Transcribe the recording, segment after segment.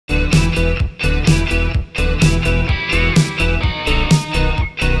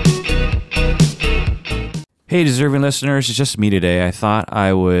Hey, deserving listeners, it's just me today. I thought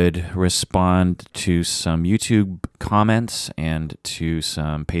I would respond to some YouTube comments and to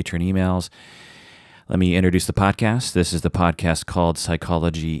some patron emails. Let me introduce the podcast. This is the podcast called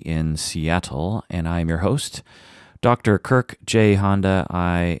Psychology in Seattle, and I am your host, Dr. Kirk J. Honda.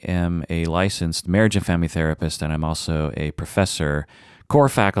 I am a licensed marriage and family therapist, and I'm also a professor, core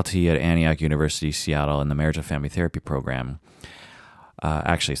faculty at Antioch University, Seattle, in the marriage and family therapy program.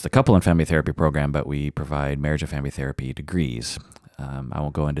 Actually, it's the couple and family therapy program, but we provide marriage and family therapy degrees. I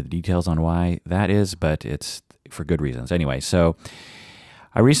won't go into the details on why that is, but it's for good reasons. Anyway, so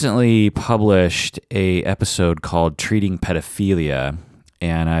I recently published a episode called Treating Pedophilia,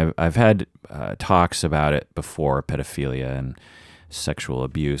 and I've had talks about it before, pedophilia and sexual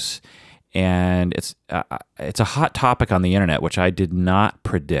abuse, and it's a hot topic on the internet, which I did not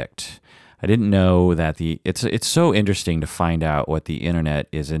predict. I didn't know that it's so interesting to find out what the internet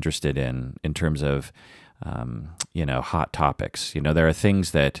is interested in terms of hot topics. There are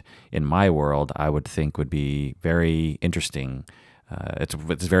things that in my world I would think would be very interesting. It's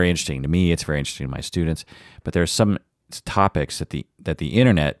very interesting to me. It's very interesting to my students. But there are some topics that the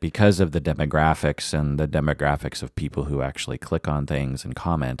internet, because of the demographics and the demographics of people who actually click on things and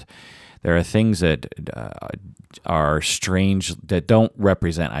comment, there are things that are strange, that don't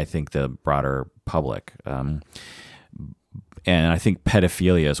represent, I think, the broader public. And I think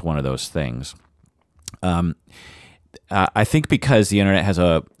pedophilia is one of those things. I think because the internet has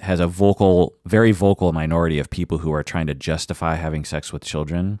a very vocal minority of people who are trying to justify having sex with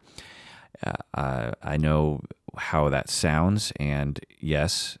children. I know how that sounds, and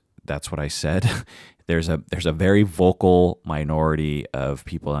yes, that's what I said. There's a very vocal minority of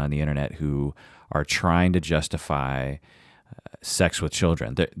people on the internet who are trying to justify sex with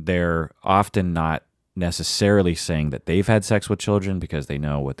children. They're often not necessarily saying that they've had sex with children because they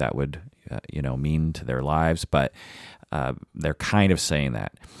know what that would mean to their lives, but they're kind of saying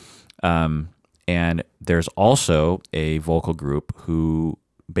that. And there's also a vocal group who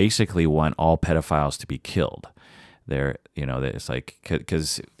basically want all pedophiles to be killed. It's like,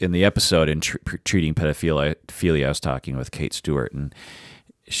 because in the episode in Treating Pedophilia, I was talking with Kate Stewart, and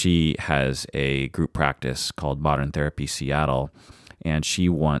she has a group practice called Modern Therapy Seattle, and she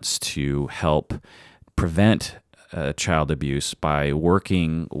wants to help prevent child abuse by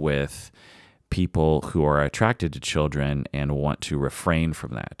working with people who are attracted to children and want to refrain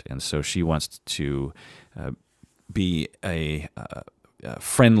from that. And so she wants to be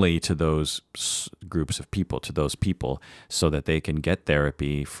friendly to those groups of people, to those people, so that they can get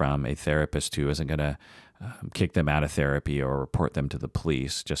therapy from a therapist who isn't going to kick them out of therapy or report them to the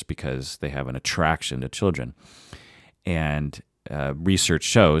police just because they have an attraction to children. And research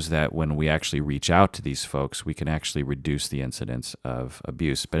shows that when we actually reach out to these folks, we can actually reduce the incidence of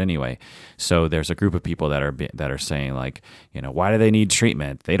abuse. But anyway, so there's a group of people that are saying, like, why do they need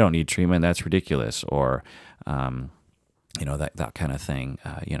treatment? They don't need treatment. That's ridiculous. Or that kind of thing.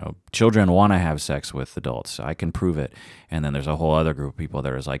 Children want to have sex with adults. I can prove it. And then there's a whole other group of people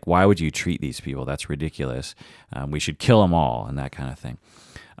that is like, why would you treat these people? That's ridiculous. We should kill them all, and that kind of thing.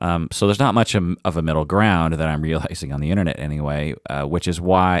 So there's not much of a middle ground that I'm realizing on the internet anyway, which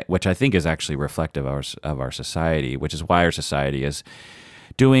I think is actually reflective of our society, which is why our society is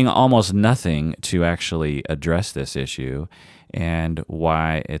doing almost nothing to actually address this issue, and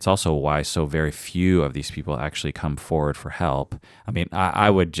why so very few of these people actually come forward for help. I mean, I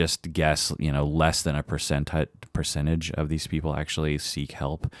would just guess, less than a percentage of these people actually seek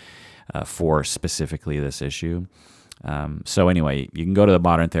help for specifically this issue. So anyway, you can go to the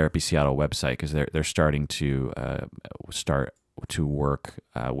Modern Therapy Seattle website, because they're starting to work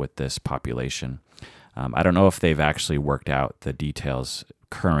with this population. I don't know if they've actually worked out the details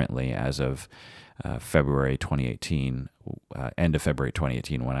currently as of February 2018, end of February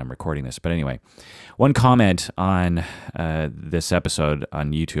 2018 when I'm recording this. But anyway, one comment on this episode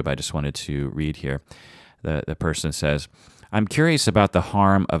on YouTube I just wanted to read here. The person says, "I'm curious about the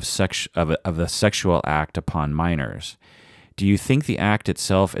harm of the sexual act upon minors. Do you think the act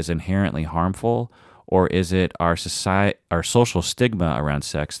itself is inherently harmful, or is it our social stigma around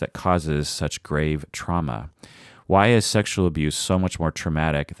sex that causes such grave trauma? Why is sexual abuse so much more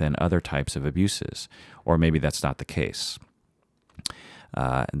traumatic than other types of abuses? Or maybe that's not the case."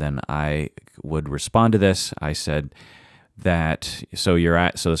 And then I would respond to this. I said that, so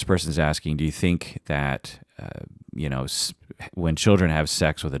this person's asking, do you think that, when children have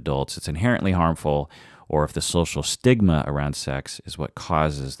sex with adults, it's inherently harmful, or if the social stigma around sex is what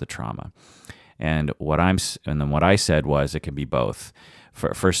causes the trauma? And what I said was it can be both.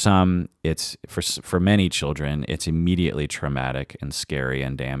 For some, it's for many children, it's immediately traumatic and scary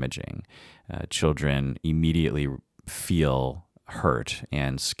and damaging. Children immediately feel hurt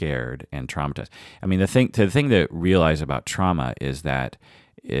and scared and traumatized. I mean, the thing to realize about trauma is that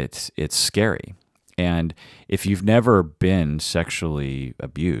it's scary. And if you've never been sexually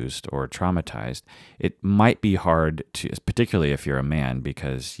abused or traumatized, it might be hard to, particularly if you're a man,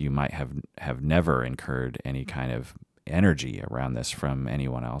 because you might have never incurred any kind of energy around this from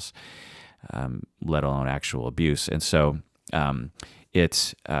anyone else, let alone actual abuse. And so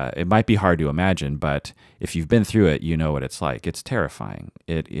it might be hard to imagine, but if you've been through it, you know what it's like. It's terrifying.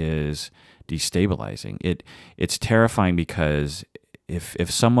 It is destabilizing. It's terrifying because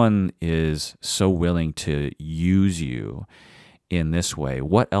if someone is so willing to use you in this way,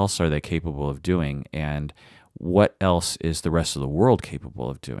 what else are they capable of doing? And what else is the rest of the world capable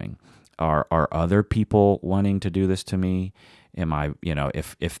of doing? Are other people wanting to do this to me? Am I,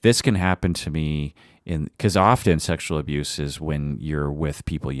 if this can happen to me, because often sexual abuse is when you're with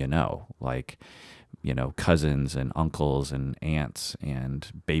people like, cousins and uncles and aunts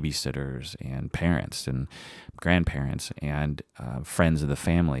and babysitters and parents and grandparents and friends of the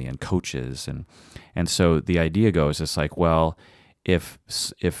family and coaches. And so the idea goes, it's like, well, if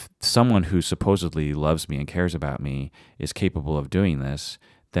someone who supposedly loves me and cares about me is capable of doing this,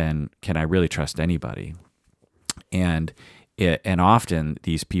 then can I really trust anybody? And often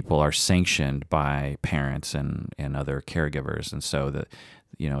these people are sanctioned by parents and other caregivers. And so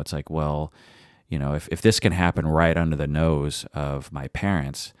it's like, well, if this can happen right under the nose of my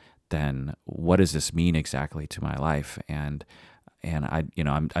parents, then what does this mean exactly to my life? And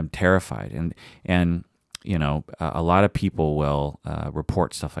I'm terrified. And a lot of people will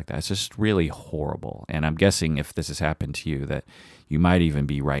report stuff like that. It's just really horrible. And I'm guessing if this has happened to you, that you might even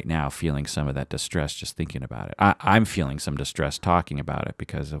be right now feeling some of that distress just thinking about it. I'm feeling some distress talking about it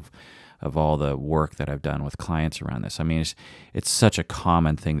because of all the work that I've done with clients around this. I mean, it's such a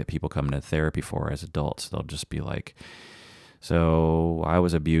common thing that people come into therapy for as adults. They'll just be like, so I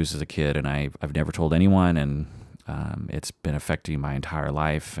was abused as a kid and I've never told anyone, and it's been affecting my entire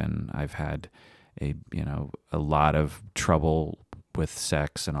life, and I've had a lot of trouble with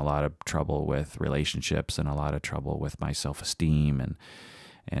sex and a lot of trouble with relationships and a lot of trouble with my self-esteem and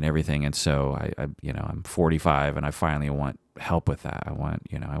everything. And so I'm 45 and I finally want help with that.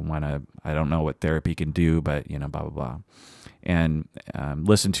 I don't know what therapy can do, but blah, blah, blah. And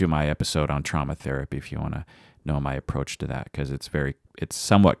listen to my episode on trauma therapy if you want to know my approach to that, because it's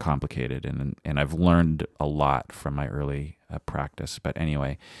somewhat complicated, and I've learned a lot from my early practice. But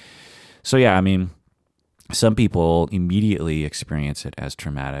anyway, so yeah, I mean, some people immediately experience it as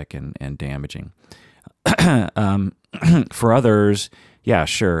traumatic and damaging. For others, yeah,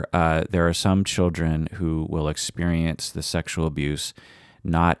 sure. There are some children who will experience the sexual abuse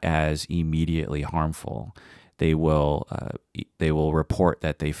not as immediately harmful. They will report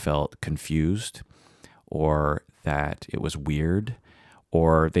that they felt confused, or that it was weird,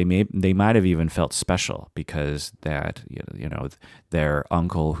 or they might have even felt special because that their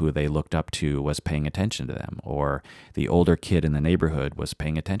uncle who they looked up to was paying attention to them, or the older kid in the neighborhood was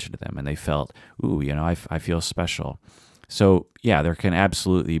paying attention to them, and they felt, ooh, I feel special. So yeah, there can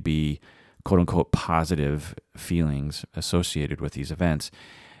absolutely be quote unquote positive feelings associated with these events.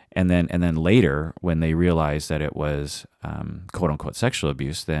 And then later, when they realize that it was quote unquote sexual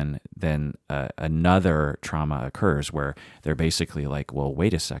abuse, then another trauma occurs where they're basically like, well,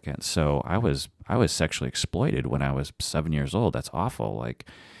 wait a second. So I was sexually exploited when I was 7 years old. That's awful. Like,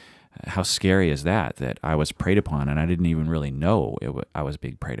 how scary is that I was preyed upon and I didn't even really know I was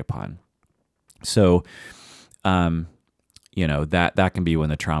being preyed upon. So, that can be when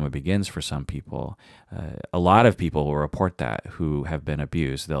the trauma begins for some people. A lot of people will report that who have been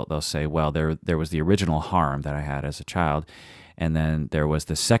abused. They'll say, well, there was the original harm that I had as a child, and then there was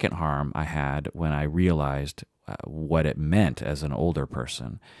the second harm I had when I realized what it meant as an older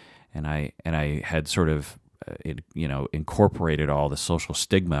person, and I had sort of incorporated all the social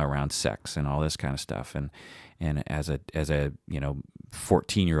stigma around sex and all this kind of stuff, and as a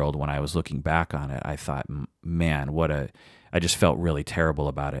 14-year-old, when I was looking back on it, I thought, man, I just felt really terrible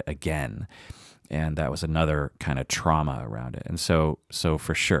about it again. And that was another kind of trauma around it. And so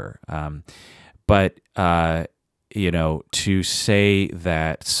for sure. But to say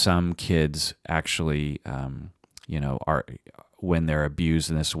that some kids actually, are, when they're abused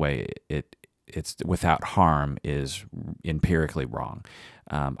in this way, it's without harm is empirically wrong.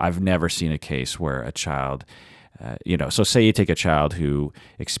 I've never seen a case where a child, so say you take a child who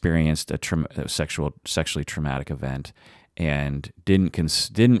experienced a sexually traumatic event and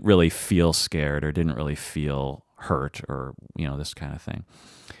didn't really feel scared or didn't really feel hurt or, this kind of thing.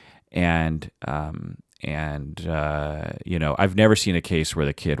 And I've never seen a case where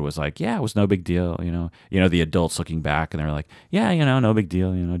the kid was like, yeah, it was no big deal. The adults looking back and they're like, yeah, no big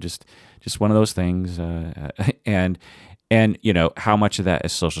deal. Just one of those things. And how much of that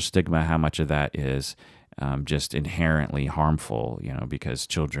is social stigma? How much of that is just inherently harmful? Because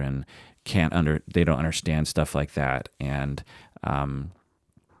children they don't understand stuff like that. And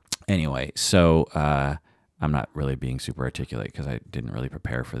anyway, so I'm not really being super articulate because I didn't really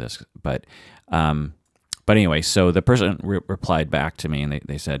prepare for this, but anyway, so the person replied back to me and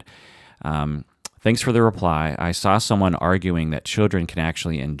they said, thanks for the reply. I saw someone arguing that children can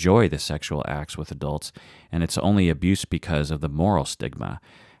actually enjoy the sexual acts with adults and it's only abuse because of the moral stigma.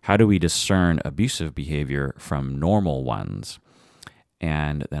 How do we discern abusive behavior from normal ones?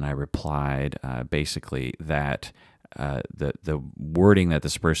 And then I replied basically that the wording that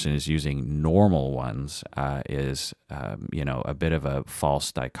this person is using, normal ones, is a bit of a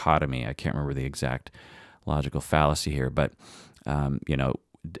false dichotomy. I can't remember the exact logical fallacy here, but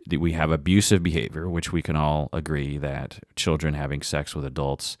we have abusive behavior, which we can all agree that children having sex with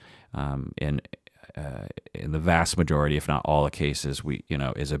adults in the vast majority, if not all the cases,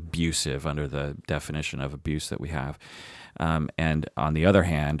 is abusive under the definition of abuse that we have. And on the other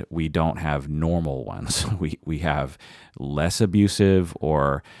hand, we don't have normal ones. We have less abusive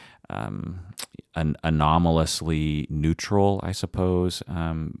or anomalously neutral, I suppose,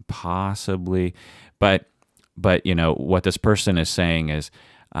 possibly. But what this person is saying is,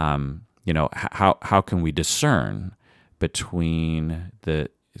 how can we discern between the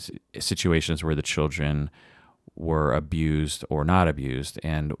situations where the children were abused or not abused?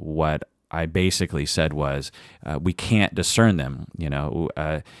 And what I basically said was, we can't discern them,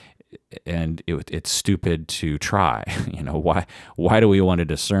 and it's stupid to try. Why do we want to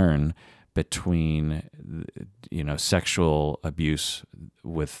discern between, sexual abuse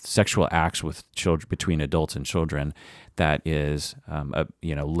with sexual acts with children, between adults and children, that is,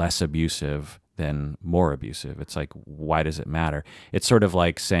 less abusive than more abusive? It's like, why does it matter? It's sort of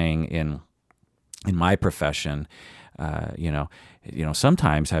like saying in my profession,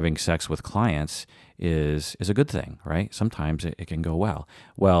 sometimes having sex with clients is a good thing, right? Sometimes it can go well.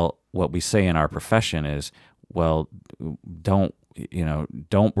 Well, what we say in our profession is, well, don't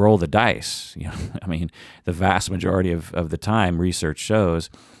roll the dice. I mean, the vast majority of the time, research shows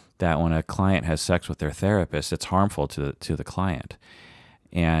that when a client has sex with their therapist, it's harmful to the client.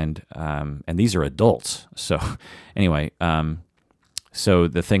 And these are adults. So anyway, so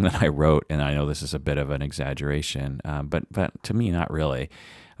the thing that I wrote, and I know this is a bit of an exaggeration, but to me, not really.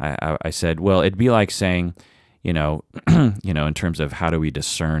 I said, well, it'd be like saying, in terms of how do we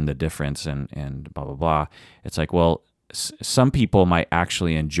discern the difference and blah, blah, blah. It's like, well, some people might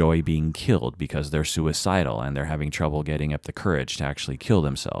actually enjoy being killed because they're suicidal and they're having trouble getting up the courage to actually kill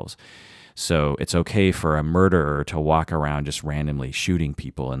themselves. So it's okay for a murderer to walk around just randomly shooting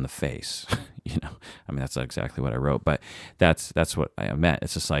people in the face. I mean, that's not exactly what I wrote, but that's what I meant.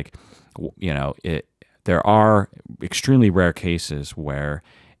 It's just like, there are extremely rare cases where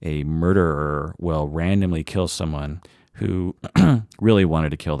a murderer will randomly kill someone who really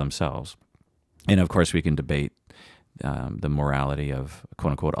wanted to kill themselves. And of course, we can debate the morality of,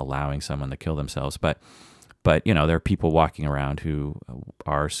 quote unquote, allowing someone to kill themselves. But there are people walking around who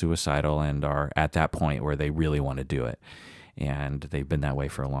are suicidal and are at that point where they really want to do it. And they've been that way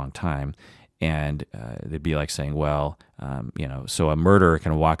for a long time. And it'd be like saying, well, so a murderer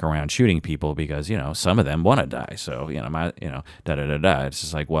can walk around shooting people because, some of them want to die. So, da-da-da-da. It's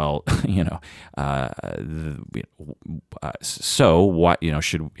just like, well, so what,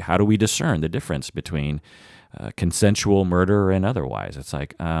 how do we discern the difference between consensual murder and otherwise? It's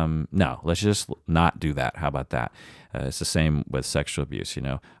like, no, let's just not do that. How about that? It's the same with sexual abuse,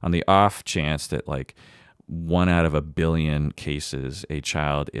 on the off chance that like 1 out of a billion cases, a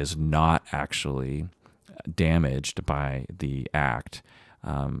child is not actually damaged by the act,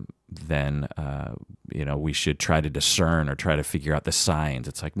 then, we should try to discern or try to figure out the signs.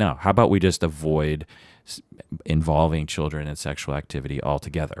 It's like, no, how about we just avoid involving children in sexual activity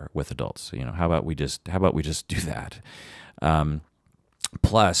altogether with adults? How about we just do that?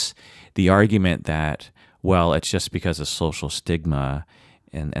 Plus the argument that, well, it's just because of social stigma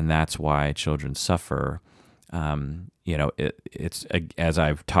and that's why children suffer. It's as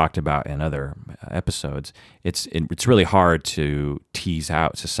I've talked about in other episodes, it's really hard to tease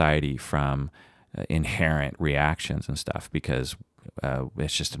out society from inherent reactions and stuff, because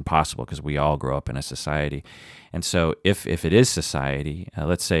it's just impossible because we all grow up in a society. And so if it is society,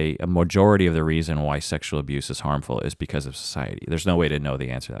 let's say a majority of the reason why sexual abuse is harmful is because of society. There's no way to know the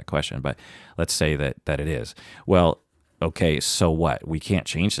answer to that question, but let's say that it is. Well, okay, so what? We can't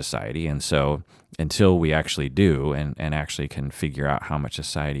change society. And so until we actually do and actually can figure out how much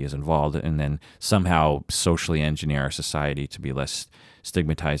society is involved and then somehow socially engineer our society to be less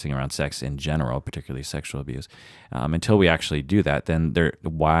stigmatizing around sex in general, particularly sexual abuse, until we actually do that, then it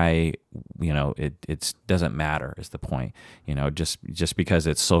doesn't matter is the point. Just because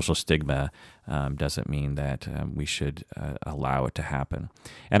it's social stigma doesn't mean that we should allow it to happen.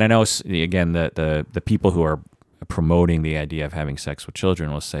 And I know, again, the people who are promoting the idea of having sex with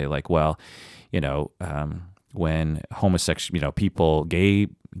children will say like, well, when homosexual, people, gay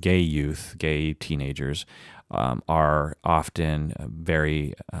youth, gay teenagers are often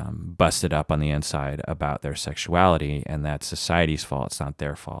very busted up on the inside about their sexuality, and that's society's fault. It's not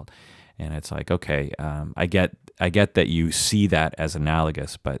their fault. And it's like, okay, I get that you see that as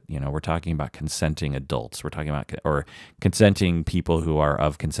analogous, but we're talking about consenting adults. We're talking about or consenting people who are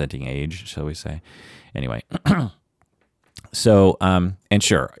of consenting age, shall we say? Anyway, so and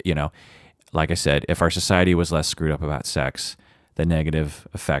sure, like I said, if our society was less screwed up about sex, the negative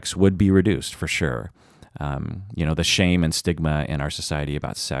effects would be reduced for sure. The shame and stigma in our society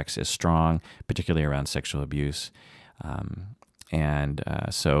about sex is strong, particularly around sexual abuse.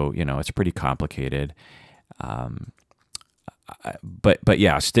 So it's pretty complicated. But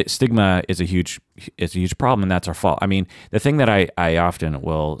yeah, stigma is a huge problem, and that's our fault. I mean, the thing that I often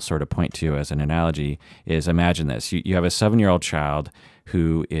will sort of point to as an analogy is, imagine this. You have a 7-year-old child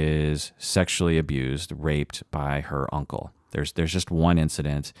who is sexually abused, raped by her uncle. There's just one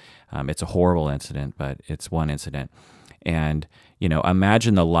incident. It's a horrible incident, but it's one incident. And,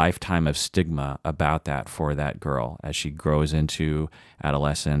 imagine the lifetime of stigma about that for that girl as she grows into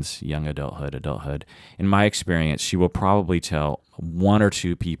adolescence, young adulthood. In my experience, she will probably tell 1 or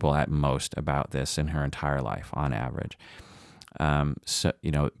 2 people at most about this in her entire life on average.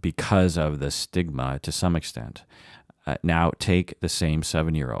 Because of the stigma to some extent. Now take the same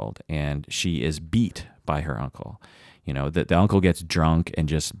 7-year-old and she is beat by her uncle. The uncle gets drunk and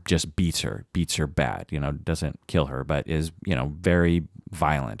just beats her bad, doesn't kill her, but is, very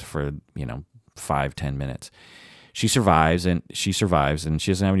violent for, 5-10 minutes. She survives and she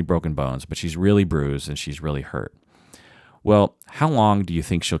doesn't have any broken bones, but she's really bruised and she's really hurt. Well, how long do you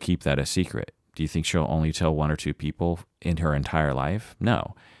think she'll keep that a secret? Do you think she'll only tell 1 or 2 people in her entire life?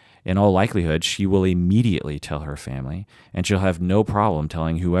 No. In all likelihood, she will immediately tell her family, and she'll have no problem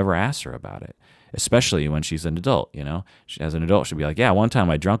telling whoever asks her about it, especially when she's an adult. As an adult, she'll be like, yeah, one time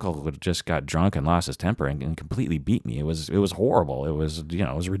my drunk uncle just got drunk and lost his temper and completely beat me. It was horrible. It was,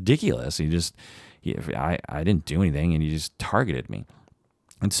 it was ridiculous. I didn't do anything, and he just targeted me.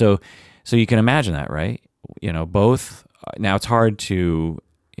 And so you can imagine that, right? Both. Now it's hard to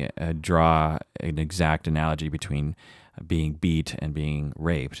draw an exact analogy between being beat and being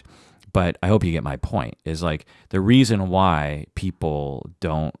raped, but I hope you get my point. Is like the reason why people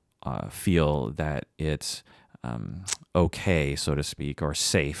don't feel that it's okay, so to speak, or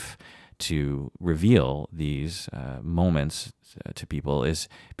safe to reveal these moments to people is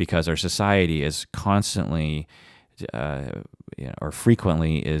because our society is constantly or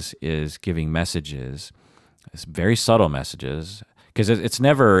frequently is giving messages, very subtle messages, because it's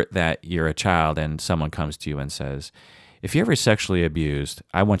never that you're a child and someone comes to you and says, if you're ever sexually abused,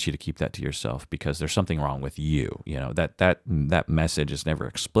 I want you to keep that to yourself because there's something wrong with you. That message is never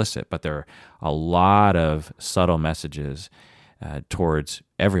explicit, but there are a lot of subtle messages towards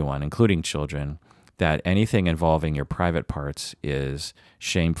everyone, including children, that anything involving your private parts is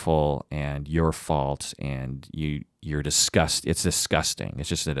shameful and your fault, and you're disgusted. It's disgusting. It's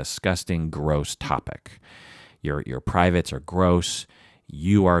just a disgusting, gross topic. Your privates are gross.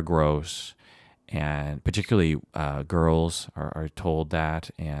 You are gross. And particularly girls are told that,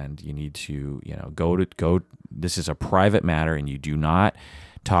 and you need to, go. This is a private matter, and you do not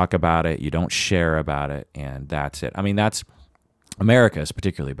talk about it. You don't share about it, and that's it. I mean, America is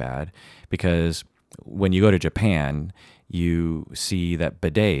particularly bad because when you go to Japan, you see that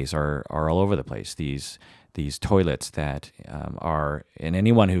bidets are all over the place. These toilets that are, and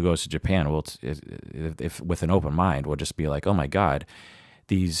anyone who goes to Japan will, if with an open mind, will just be like, oh my God.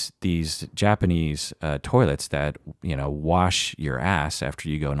 These Japanese toilets that wash your ass after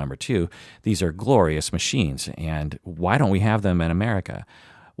you go number 2, these are glorious machines, and why don't we have them in America?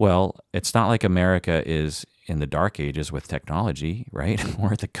 Well, it's not like America is in the dark ages with technology, right?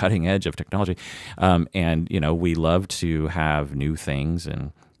 We're at the cutting edge of technology, and we love to have new things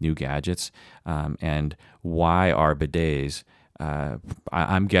and new gadgets. And why are bidets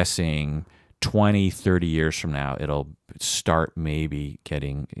I'm guessing 20, 30 years from now, it'll start maybe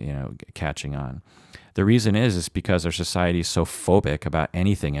getting, catching on. The reason is because our society is so phobic about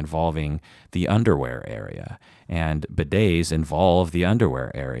anything involving the underwear area, and bidets involve the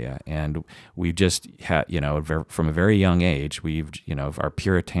underwear area. And we've just had, from a very young age, our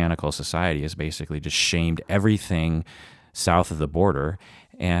puritanical society has basically just shamed everything south of the border,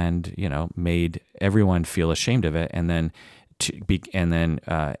 and, made everyone feel ashamed of it. And then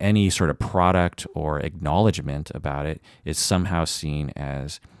any sort of product or acknowledgement about it is somehow seen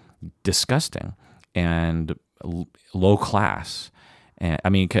as disgusting and low class. And I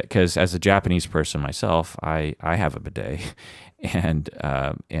mean, because as a Japanese person myself, I have a bidet, and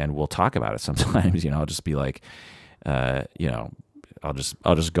we'll talk about it sometimes. I'll just be like, I'll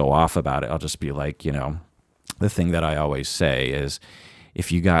just go off about it. I'll just be like, the thing that I always say is, if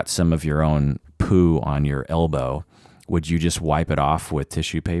you got some of your own poo on your elbow, would you just wipe it off with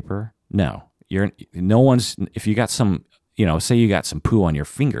tissue paper? No, if you got some, say you got some poo on your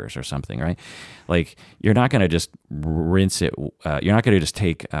fingers or something, right? Like, you're not going to just rinse it. You're not going to just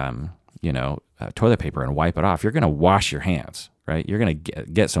take, toilet paper and wipe it off. You're going to wash your hands, right? You're going to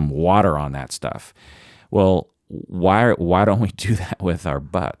get some water on that stuff. Well, why don't we do that with our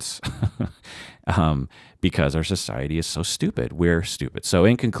butts? Because our society is so stupid. We're stupid. So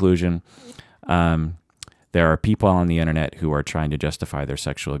in conclusion, there are people on the internet who are trying to justify their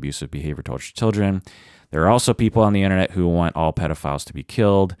sexual abusive behavior towards children. There are also people on the internet who want all pedophiles to be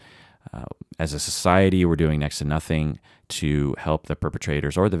killed. As a society, we're doing next to nothing to help the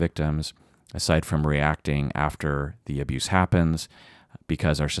perpetrators or the victims, aside from reacting after the abuse happens,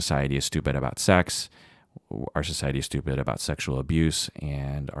 because our society is stupid about sex, our society is stupid about sexual abuse,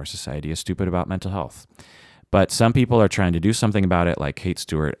 and our society is stupid about mental health. But some people are trying to do something about it, like Kate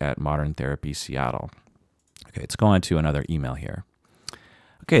Stewart at Modern Therapy Seattle. Okay, let's go on to another email here.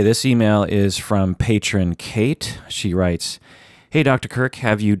 Okay, this email is from patron Kate. She writes, "Hey, Dr. Kirk,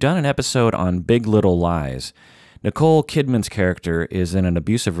 have you done an episode on Big Little Lies? Nicole Kidman's character is in an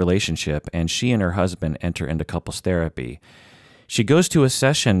abusive relationship, and she and her husband enter into couples therapy. She goes to a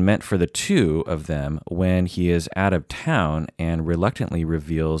session meant for the two of them when he is out of town and reluctantly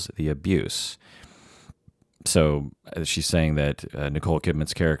reveals the abuse." So she's saying that Nicole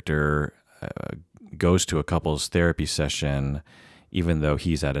Kidman's character goes to a couples therapy session even though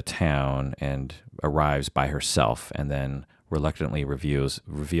he's out of town, and arrives by herself, and then reluctantly reveals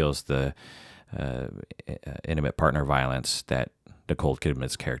the intimate partner violence that Nicole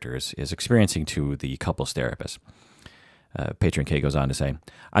Kidman's character is experiencing to the couples therapist. Patron K goes on to say,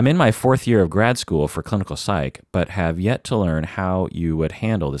 "I'm in my 4th year of grad school for clinical psych, but have yet to learn how you would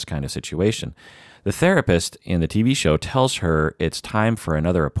handle this kind of situation. The therapist in the TV show tells her it's time for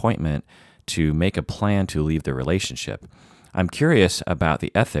another appointment to make a plan to leave the relationship. I'm curious about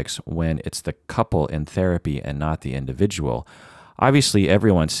the ethics when it's the couple in therapy and not the individual. Obviously,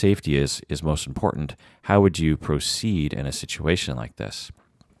 everyone's safety is most important. How would you proceed in a situation like this?"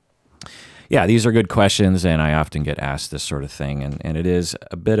 Yeah, these are good questions, and I often get asked this sort of thing, and it is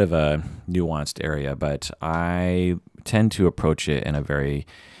a bit of a nuanced area, but I tend to approach it in a very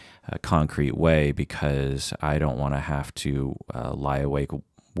concrete way, because I don't want to have to lie awake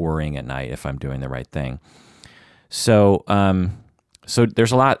worrying at night if I'm doing the right thing. So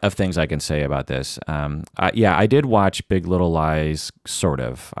there's a lot of things I can say about this. I did watch Big Little Lies, sort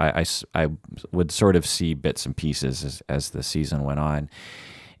of. I would sort of see bits and pieces as the season went on.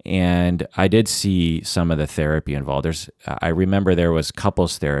 And I did see some of the therapy involved. I remember there was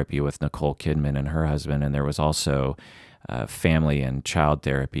couples therapy with Nicole Kidman and her husband, and there was also family and child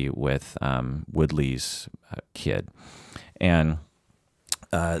therapy with Woodley's kid. And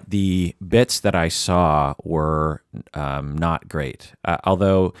the bits that I saw were not great.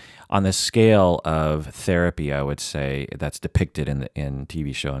 Although on the scale of therapy, I would say that's depicted in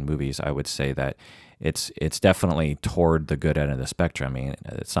TV show and movies, I would say that it's definitely toward the good end of the spectrum. I mean,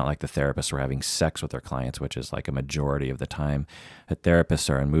 it's not like the therapists were having sex with their clients, which is like a majority of the time that therapists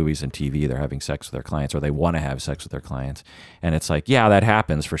are in movies and TV, they're having sex with their clients, or they want to have sex with their clients. And it's like, yeah, that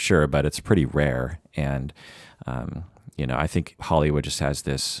happens for sure, but it's pretty rare. And, I think Hollywood just has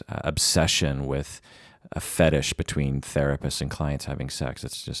this obsession with a fetish between therapists and clients having sex.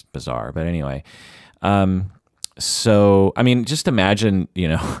 It's just bizarre. But anyway, so, I mean, just imagine,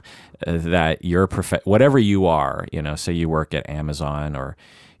 that you're whatever you are, say you work at Amazon, or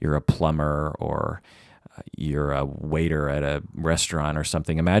you're a plumber, or you're a waiter at a restaurant or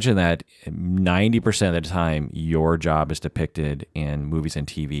something. Imagine that 90% of the time your job is depicted in movies and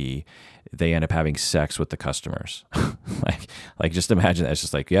TV. They end up having sex with the customers. like just imagine that. It's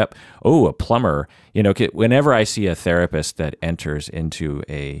just like, yep. Oh, a plumber. Whenever I see a therapist that enters into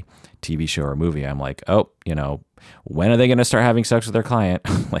a TV show or movie, I'm like, oh, when are they going to start having sex with their client?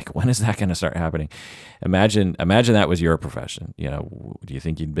 Like, when is that going to start happening? Imagine that was your profession. Do you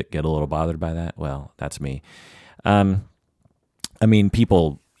think you'd get a little bothered by that? Well, that's me.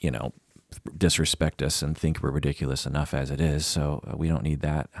 People, disrespect us and think we're ridiculous enough as it is. So we don't need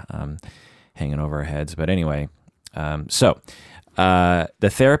that hanging over our heads. But anyway, the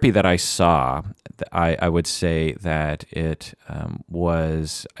therapy that I saw, I would say that it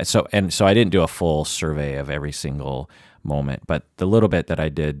was so. I didn't do a full survey of every single moment, but the little bit that I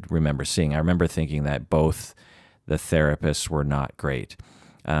did remember seeing, I remember thinking that both the therapists were not great.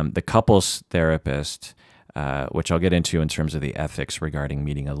 The couples therapist, which I'll get into in terms of the ethics regarding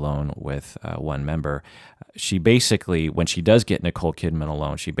meeting alone with one member, she basically, when she does get Nicole Kidman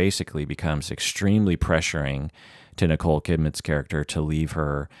alone, she basically becomes extremely pressuring to Nicole Kidman's character to leave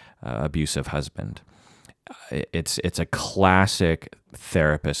her abusive husband. It's a classic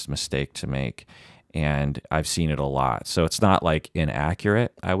therapist mistake to make, and I've seen it a lot. So it's not like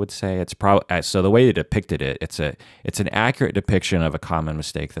inaccurate, I would say. It's probably, so the way they depicted it, it's an accurate depiction of a common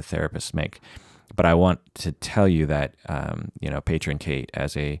mistake the therapists make. But I want to tell you that, Patron Kate,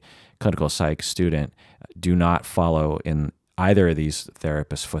 as a clinical psych student, do not follow in either of these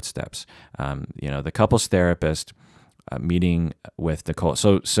therapists' footsteps. The couples therapist meeting with Nicole.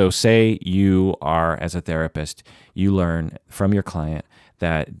 So say you are, as a therapist, you learn from your client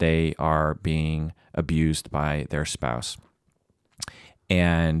that they are being abused by their spouse,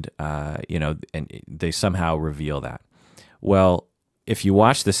 and and they somehow reveal that. Well, if you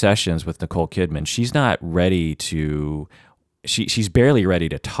watch the sessions with Nicole Kidman, she's not ready to. She's barely ready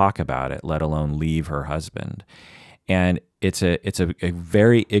to talk about it, let alone leave her husband. And it's a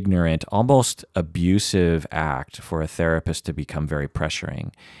very ignorant, almost abusive act for a therapist to become very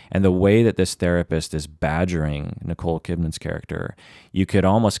pressuring. And the way that this therapist is badgering Nicole Kidman's character, you could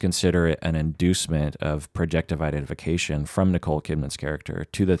almost consider it an inducement of projective identification from Nicole Kidman's character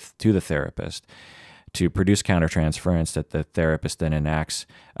to the therapist to produce countertransference that the therapist then enacts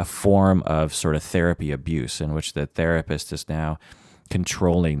a form of sort of therapy abuse in which the therapist is now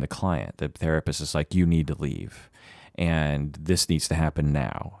controlling the client. The therapist is like, you need to leave. And this needs to happen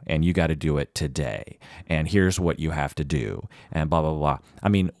now, and you got to do it today, and here's what you have to do, and blah, blah, blah. I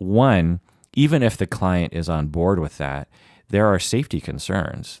mean, even if the client is on board with that, there are safety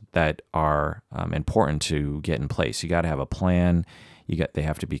concerns that are important to get in place. You got to have a plan. They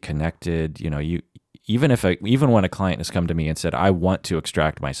have to be connected. Even when a client has come to me and said, I want to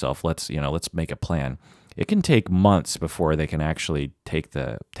extract myself, let's make a plan. It can take months before they can actually take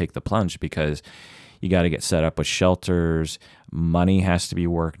the plunge, because you got to get set up with shelters, money has to be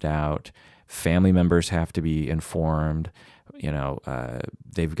worked out, family members have to be informed,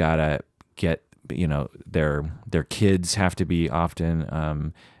 they've got to get, their kids have to be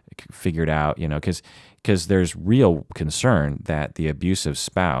often figured out, because there's real concern that the abusive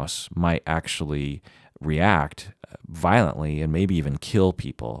spouse might actually react violently and maybe even kill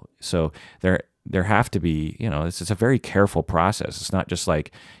people. So there have to be, it's a very careful process. It's not just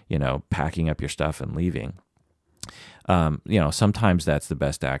like, packing up your stuff and leaving. Sometimes that's the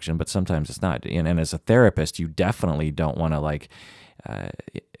best action, but sometimes it's not. And as a therapist, you definitely don't want to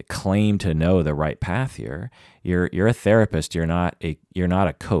claim to know the right path here. You're a therapist. You're not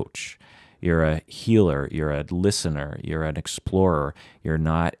a coach. You're a healer. You're a listener. You're an explorer. You're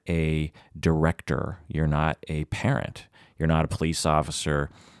not a director. You're not a parent. You're not a police officer.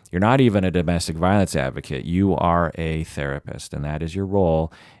 You're not even a domestic violence advocate. You are a therapist, and that is your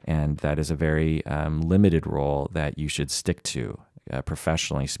role, and that is a very limited role that you should stick to,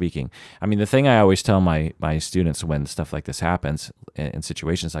 professionally speaking. I mean, the thing I always tell my students when stuff like this happens, in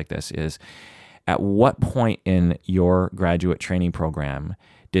situations like this, is at what point in your graduate training program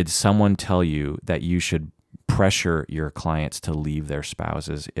did someone tell you that you should pressure your clients to leave their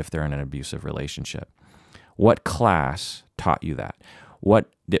spouses if they're in an abusive relationship? What class taught you that?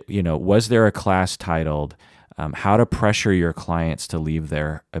 Was there a class titled how to pressure your clients to leave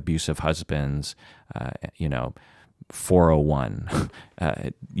their abusive husbands, 401?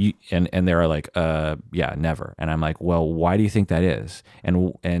 And they're like, yeah, never. And I'm like, well, why do you think that is?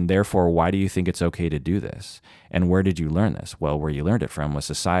 And therefore, why do you think it's okay to do this? And where did you learn this? Well, where you learned it from was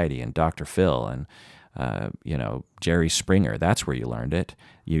Society and Dr. Phil and Jerry Springer. That's where you learned it.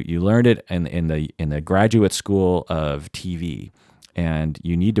 You learned it in the graduate school of TV. And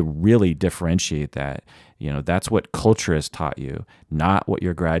you need to really differentiate that. That's what culture has taught you, not what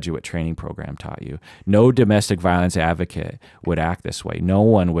your graduate training program taught you. No domestic violence advocate would act this way. No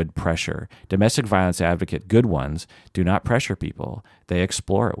one would pressure. Domestic violence advocate, good ones, do not pressure people. They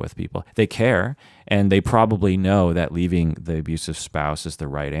explore it with people. They care, and they probably know that leaving the abusive spouse is the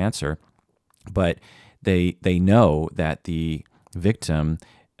right answer. But they know that the victim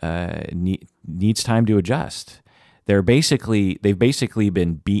needs time to adjust. They've basically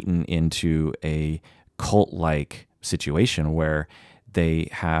been beaten into a cult-like situation where they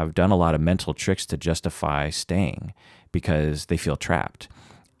have done a lot of mental tricks to justify staying because they feel trapped.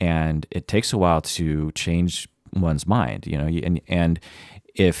 And it takes a while to change one's mind, and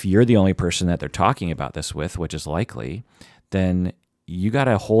if you're the only person that they're talking about this with, which is likely, then you got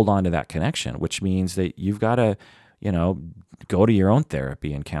to hold on to that connection, which means that you've got to, go to your own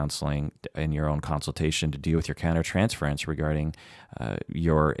therapy and counseling and your own consultation to deal with your countertransference regarding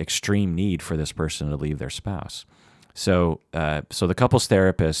your extreme need for this person to leave their spouse. So the couples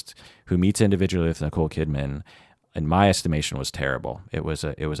therapist who meets individually with Nicole Kidman, in my estimation, was terrible. It was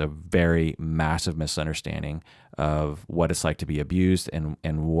a very massive misunderstanding of what it's like to be abused and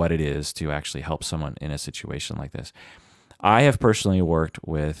what it is to actually help someone in a situation like this. I have personally worked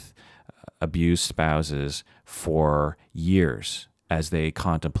with abused spouses for years as they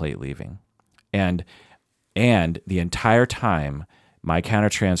contemplate leaving. And the entire time, my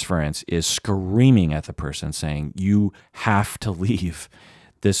countertransference is screaming at the person saying, you have to leave.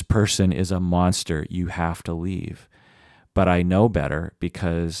 This person is a monster. You have to leave. But I know better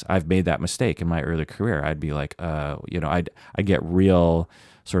because I've made that mistake in my early career. I'd be like, I'd get real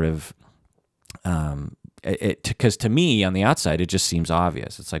sort of, because to me on the outside it just seems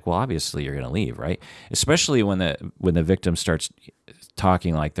obvious. It's like, well, obviously you're going to leave, right? Especially when the victim starts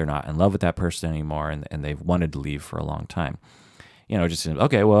talking like they're not in love with that person anymore and they've wanted to leave for a long time. Just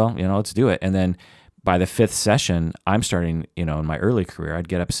okay, well, let's do it. And then by the 5th session, I'm starting, in my early career, I'd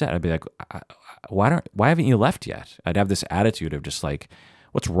get upset. I'd be like, why haven't you left yet? I'd have this attitude of just like,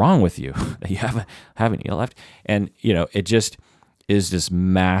 what's wrong with you? You haven't you left? And it just is this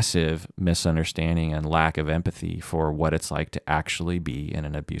massive misunderstanding and lack of empathy for what it's like to actually be in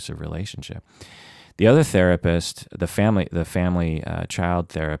an abusive relationship. The other therapist, the family child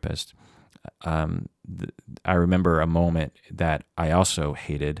therapist, I remember a moment that I also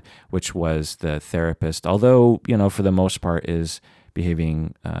hated, which was the therapist, although, for the most part is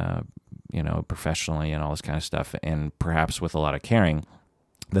behaving, professionally and all this kind of stuff, and perhaps with a lot of caring.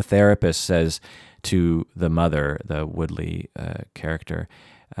 The therapist says to the mother, the Woodley character,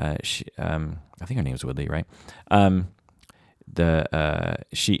 I think her name's Woodley, right?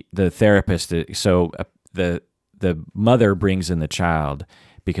 The therapist. So the mother brings in the child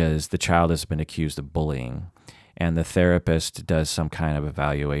because the child has been accused of bullying, and the therapist does some kind of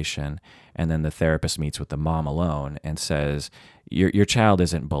evaluation, and then the therapist meets with the mom alone and says, your child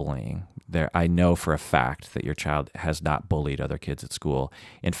isn't bullying. I know for a fact that your child has not bullied other kids at school.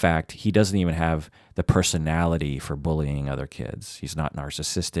 In fact, he doesn't even have the personality for bullying other kids. He's not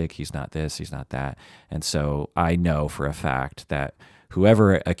narcissistic. He's not this. He's not that. And so I know for a fact that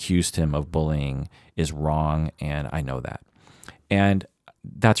whoever accused him of bullying is wrong, and I know that. And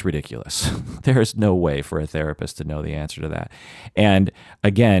that's ridiculous. There's no way for a therapist to know the answer to that. And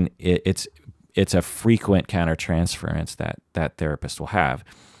again, it's a frequent countertransference that therapist will have.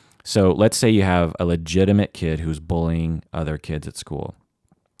 So let's say you have a legitimate kid who's bullying other kids at school.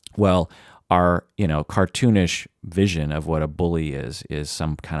 Well, our cartoonish vision of what a bully is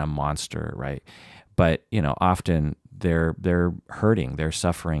some kind of monster, right? But often they're hurting, they're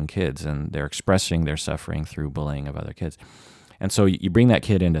suffering kids, and they're expressing their suffering through bullying of other kids. And so you bring that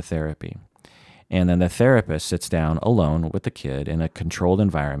kid into therapy, and then the therapist sits down alone with the kid in a controlled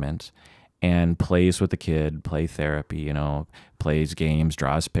environment and plays with the kid, play therapy, plays games,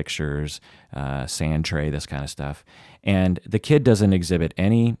 draws pictures, sand tray, this kind of stuff. And the kid doesn't exhibit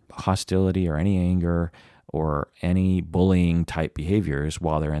any hostility or any anger or any bullying type behaviors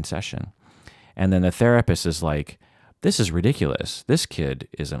while they're in session. And then the therapist is like, this is ridiculous. This kid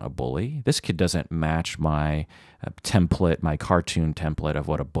isn't a bully. This kid doesn't match my template, my cartoon template of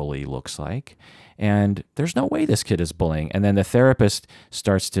what a bully looks like. And there's no way this kid is bullying. And then the therapist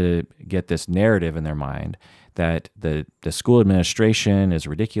starts to get this narrative in their mind that the school administration is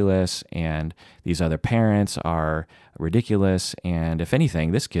ridiculous and these other parents are ridiculous. And if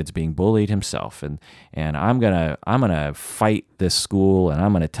anything, this kid's being bullied himself. And I'm gonna fight this school, and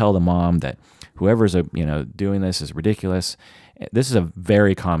I'm gonna tell the mom that whoever's doing this is ridiculous. This is a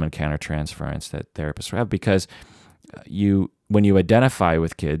very common countertransference that therapists have, because when you identify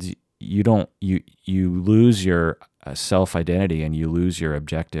with kids, you lose your self-identity and you lose your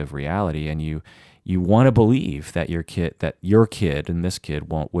objective reality, and you want to believe that your kid and this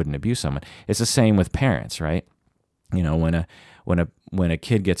kid wouldn't abuse someone. It's the same with parents, right? You know, when a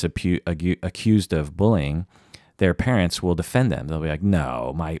kid gets accused of bullying, their parents will defend them. They'll be like,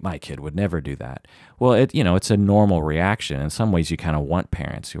 "No, my kid would never do that." Well, it's a normal reaction. In some ways, you kind of want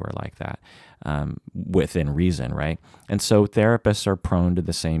parents who are like that, within reason, right? And so therapists are prone to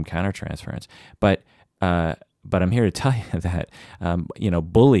the same countertransference. But I'm here to tell you that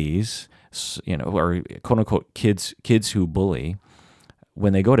bullies, or quote unquote kids who bully,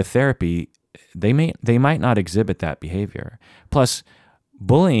 when they go to therapy, they might not exhibit that behavior. Plus,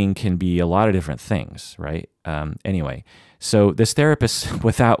 bullying can be a lot of different things, right? Anyway, so this therapist,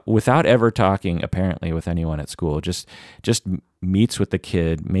 without ever talking apparently with anyone at school, just meets with the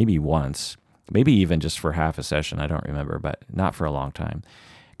kid maybe once, maybe even just for half a session, I don't remember, but not for a long time.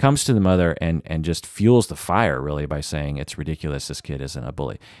 Comes to the mother and just fuels the fire, really, by saying it's ridiculous this kid isn't a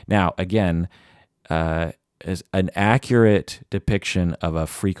bully. Now, again, is an accurate depiction of a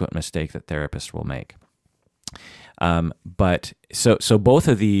frequent mistake that therapists will make. But so both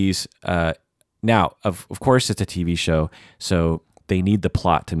of these, now, of course, it's a TV show, so they need the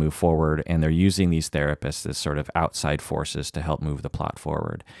plot to move forward, and they're using these therapists as sort of outside forces to help move the plot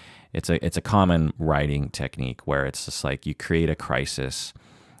forward. It's a common writing technique where it's just like you create a crisis.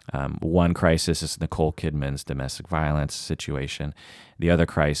 One crisis is Nicole Kidman's domestic violence situation. The other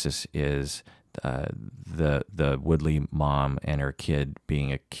crisis is the Woodley mom and her kid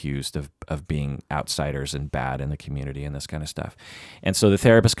being accused of being outsiders and bad in the community and this kind of stuff. And so the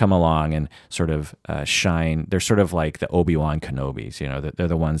therapists come along and sort of shine. They're sort of like the Obi-Wan Kenobis. They're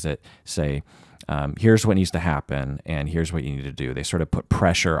the ones that say, here's what needs to happen and here's what you need to do. They sort of put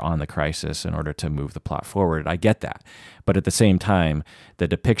pressure on the crisis in order to move the plot forward. I get that. But at the same time, the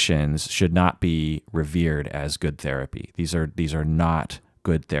depictions should not be revered as good therapy. These are not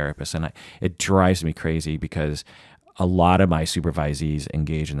good therapists. And it drives me crazy because a lot of my supervisees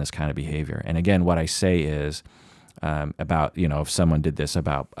engage in this kind of behavior. And again, what I say is about, if someone did this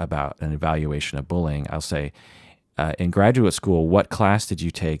about an evaluation of bullying, I'll say, in graduate school, what class did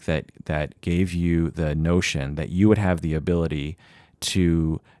you take that gave you the notion that you would have the ability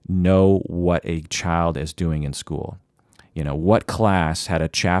to know what a child is doing in school? What class had a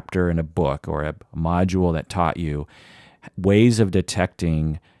chapter in a book or a module that taught you ways of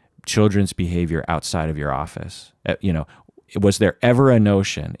detecting children's behavior outside of your office? Was there ever a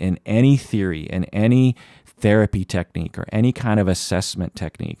notion in any theory, in any therapy technique or any kind of assessment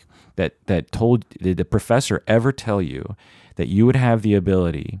technique did the professor ever tell you that you would have the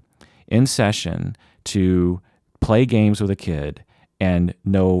ability in session to play games with a kid and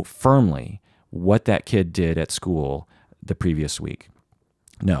know firmly what that kid did at school the previous week?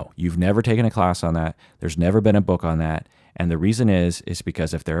 No, you've never taken a class on that. There's never been a book on that. And the reason is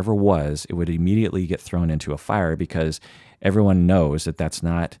because if there ever was, it would immediately get thrown into a fire because everyone knows that that's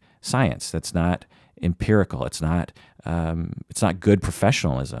not science. That's not empirical. It's not good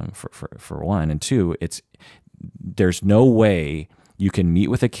professionalism for one. And two, there's no way you can meet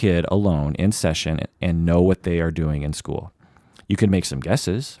with a kid alone in session and know what they are doing in school. You can make some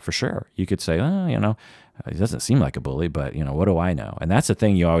guesses for sure. You could say, it doesn't seem like a bully, but what do I know? And that's the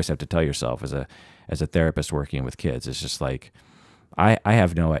thing you always have to tell yourself as a therapist working with kids. It's just like, I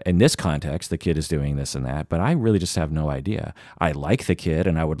have in this context, the kid is doing this and that, but I really just have no idea. I like the kid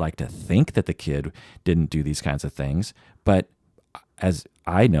and I would like to think that the kid didn't do these kinds of things, but as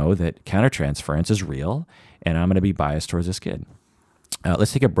I know that countertransference is real and I'm going to be biased towards this kid.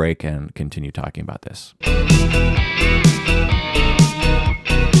 Let's take a break and continue talking about this.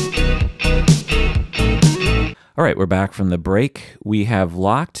 All right, we're back from the break. We have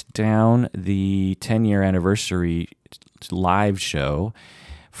locked down the 10-year anniversary live show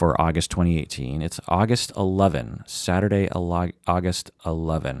for August 2018. It's August 11, Saturday, August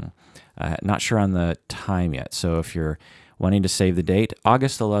 11. Not sure on the time yet, so if you're wanting to save the date,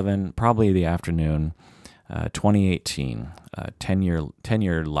 August 11, probably the afternoon, 2018,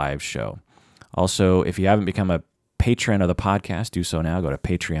 10-year live show. Also, if you haven't become a patron of the podcast, do so now. Go to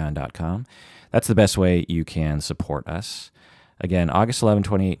patreon.com. That's the best way you can support us. Again, August 11,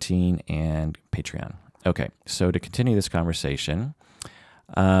 2018, and Patreon. Okay, so to continue this conversation,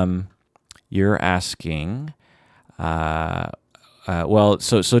 you're asking, so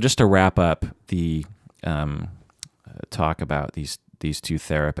just to wrap up the talk about these two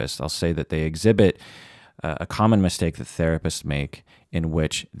therapists, I'll say that they exhibit a common mistake that therapists make in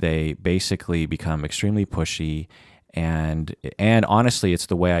which they basically become extremely pushy. And honestly, it's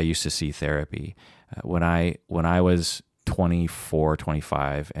the way I used to see therapy. When I was 24,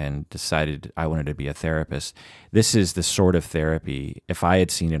 25 and decided I wanted to be a therapist, this is the sort of therapy, if I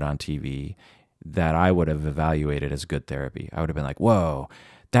had seen it on TV, that I would have evaluated as good therapy. I would have been like, whoa,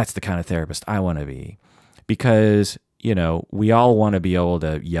 that's the kind of therapist I want to be. Because, we all want to be able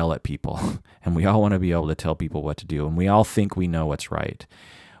to yell at people and we all want to be able to tell people what to do. And we all think we know what's right.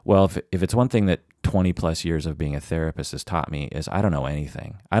 Well, if it's one thing that 20 plus years of being a therapist has taught me is I don't know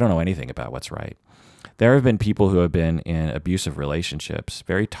anything. I don't know anything about what's right. There have been people who have been in abusive relationships,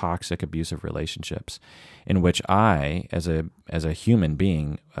 very toxic abusive relationships, in which I, as a human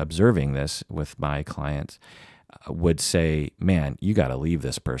being observing this with my clients, would say, man, you got to leave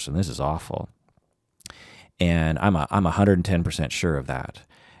this person. This is awful. And I'm 110% sure of that.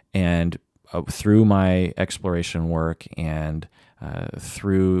 And through my exploration work and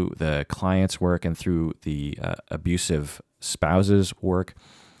through the client's work and through the abusive spouse's work,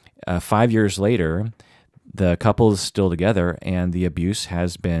 5 years later, the couple is still together and the abuse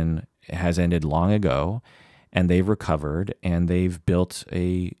has ended long ago, and they've recovered and they've built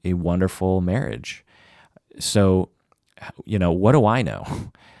a wonderful marriage. So, what do I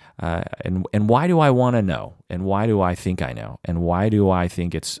know? And why do I want to know? And why do I think I know? And why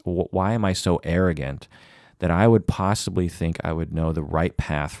am I so arrogant that I would possibly think I would know the right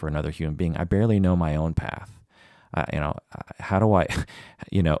path for another human being? I barely know my own path. How do I,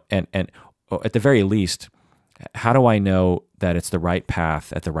 and at the very least, how do I know that it's the right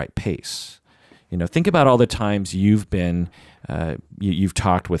path at the right pace? Think about all the times you've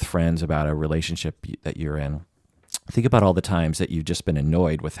talked with friends about a relationship that you're in. Think about all the times that you've just been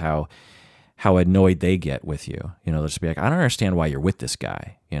annoyed with how annoyed they get with you. They'll just be like, I don't understand why you're with this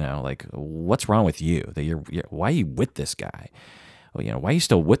guy. Like, what's wrong with you? That why are you with this guy? Well, why are you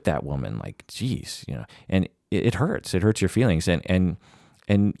still with that woman? Like, geez, and it hurts. It hurts your feelings. And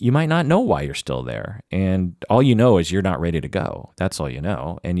you might not know why you're still there. And all you know is you're not ready to go. That's all you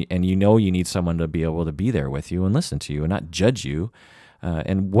know. And you need someone to be able to be there with you and listen to you and not judge you.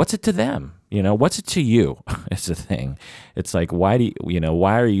 And what's it to them? What's it to you? It's the thing. It's like, why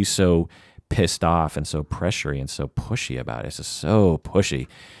are you so pissed off and so pressury and so pushy about it? It's just so pushy,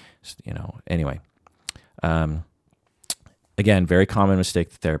 anyway. Again, very common mistake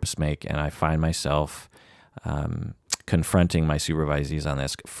that therapists make. And I find myself, confronting my supervisees on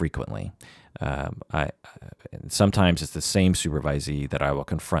this frequently. Sometimes it's the same supervisee that I will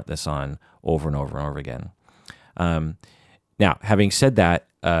confront this on over and over and over again. Now, having said that,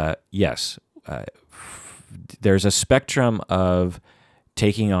 yes, there's a spectrum of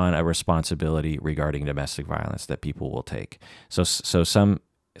taking on a responsibility regarding domestic violence that people will take. So some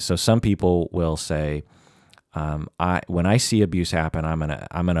people will say, when I see abuse happen, I'm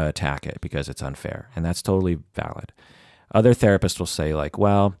gonna attack it because it's unfair, and that's totally valid. Other therapists will say, like,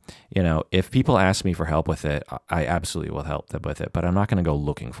 well, if people ask me for help with it, I absolutely will help them with it, but I'm not going to go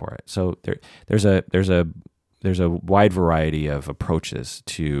looking for it. So there's a wide variety of approaches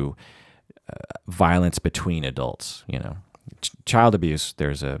to violence between adults. Child abuse,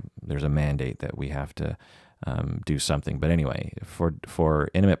 there's a mandate that we have to do something. But anyway, for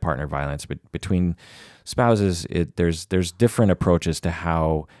intimate partner violence between spouses, there's different approaches to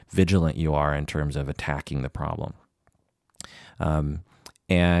how vigilant you are in terms of attacking the problem.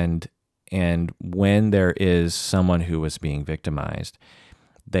 And when there is someone who is being victimized,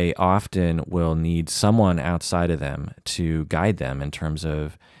 they often will need someone outside of them to guide them in terms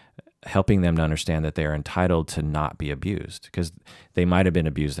of helping them to understand that they are entitled to not be abused, because they might have been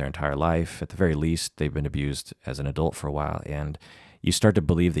abused their entire life. At the very least, they've been abused as an adult for a while, and you start to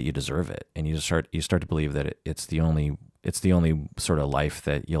believe that you deserve it, and you start to believe that it's the only sort of life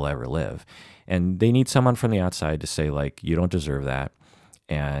that you'll ever live. And they need someone from the outside to say, like, you don't deserve that,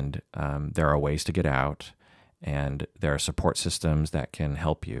 and there are ways to get out, and there are support systems that can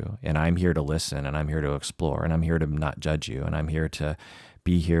help you. And I'm here to listen, and I'm here to explore, and I'm here to not judge you, and I'm here to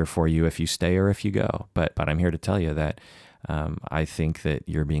be here for you if you stay or if you go. But I'm here to tell you that I think that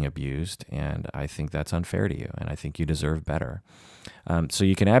you're being abused, and I think that's unfair to you, and I think you deserve better. So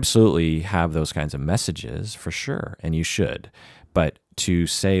you can absolutely have those kinds of messages for sure, and you should. But to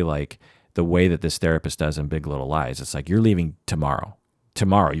say, like, the way that this therapist does in Big Little Lies, it's like, you're leaving tomorrow.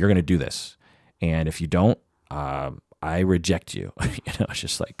 Tomorrow, you're going to do this. And if you don't, I reject you. It's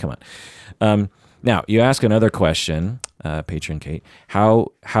just like, come on. Now, you ask another question, Patron Kate,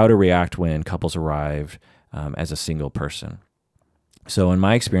 how to react when couples arrive as a single person. So in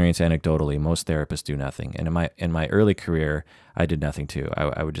my experience, anecdotally, most therapists do nothing. And in my early career, I did nothing too.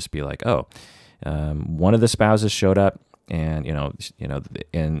 I would just be like, oh, one of the spouses showed up, and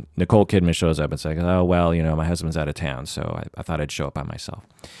and Nicole Kidman shows up and says, oh, well, my husband's out of town, so I thought I'd show up by myself.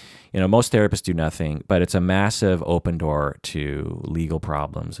 most therapists do nothing, but it's a massive open door to legal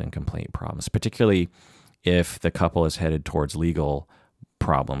problems and complaint problems, particularly if the couple is headed towards legal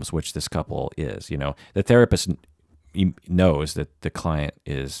problems, which this couple is. The therapist knows that the client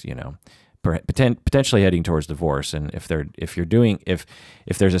is, potentially heading towards divorce, and if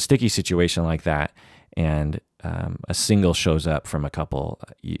there's a sticky situation like that, and a single shows up from a couple,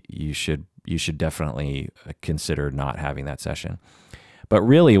 you should definitely consider not having that session. But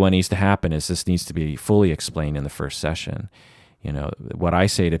really, what needs to happen is this needs to be fully explained in the first session. What I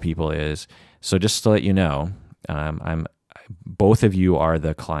say to people is, so just to let you know, both of you are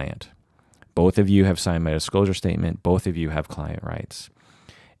the client. Both of you have signed my disclosure statement. Both of you have client rights.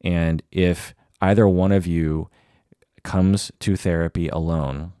 And if either one of you comes to therapy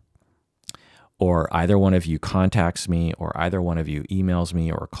alone, or either one of you contacts me, or either one of you emails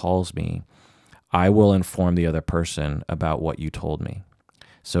me or calls me, I will inform the other person about what you told me.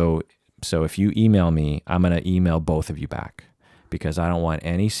 So if you email me, I'm going to email both of you back, because I don't want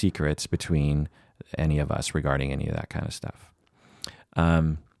any secrets between any of us regarding any of that kind of stuff.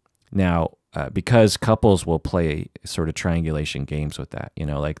 Now, because couples will play sort of triangulation games with that,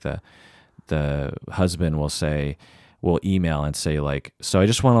 like the husband will email and say, like, so I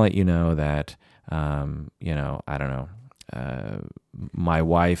just want to let you know that, I don't know, my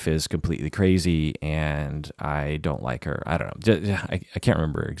wife is completely crazy and I don't like her. I don't know. I can't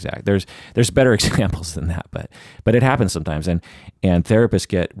remember exact. There's better examples than that, but it happens sometimes. And therapists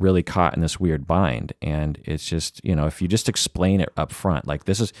get really caught in this weird bind. And it's just, if you just explain it up front, like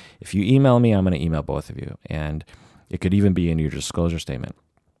if you email me, I'm going to email both of you. And it could even be in your disclosure statement.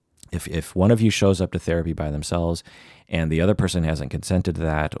 If one of you shows up to therapy by themselves and the other person hasn't consented to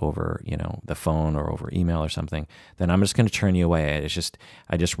that over, the phone or over email or something, then I'm just going to turn you away.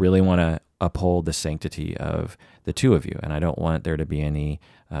 I just really want to uphold the sanctity of the two of you, and I don't want there to be any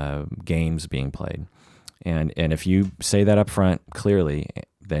games being played. And if you say that up front clearly,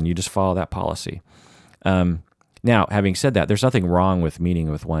 then you just follow that policy. Now, having said that, there's nothing wrong with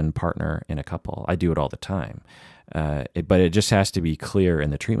meeting with one partner in a couple. I do it all the time. But it just has to be clear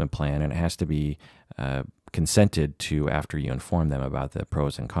in the treatment plan, and it has to be consented to after you inform them about the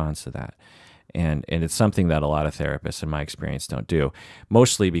pros and cons to that. And it's something that a lot of therapists, in my experience, don't do,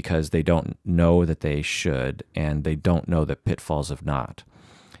 mostly because they don't know that they should, and they don't know the pitfalls of not,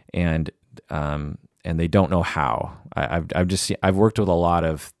 and they don't know how. I've worked with a lot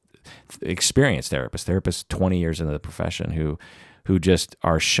of experienced therapists 20 years into the profession who just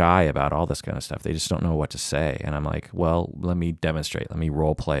are shy about all this kind of stuff. They just don't know what to say. And I'm like, well, let me demonstrate. Let me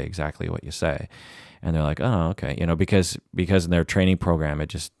role play exactly what you say. And they're like, oh, okay. because in their training program, it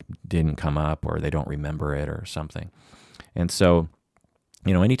just didn't come up, or they don't remember it or something. And so,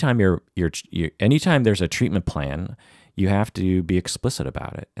 anytime anytime there's a treatment plan, you have to be explicit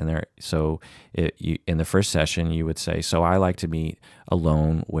about it. And in the first session, you would say, so I like to meet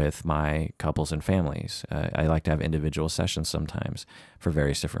alone with my couples and families. I like to have individual sessions sometimes for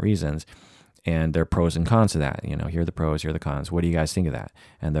various different reasons. And there are pros and cons to that. Here are the pros, here are the cons. What do you guys think of that?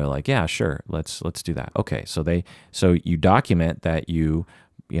 And they're like, yeah, sure, let's do that. Okay, so you document that you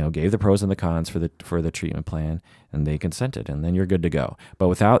gave the pros and the cons for the treatment plan, and they consented, and then you're good to go. But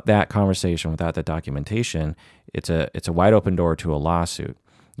without that conversation, without that documentation, it's a wide open door to a lawsuit.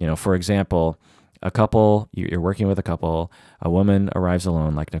 For example, a couple, you're working with a couple, a woman arrives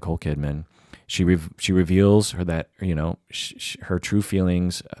alone, like Nicole Kidman. She reveals that her true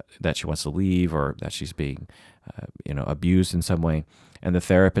feelings, that she wants to leave, or that she's being abused in some way. And the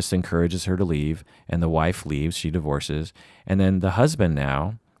therapist encourages her to leave, and the wife leaves. She divorces, and then the husband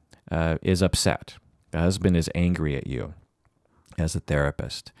now is upset. The husband is angry at you as a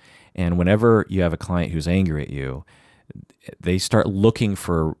therapist. And whenever you have a client who's angry at you, they start looking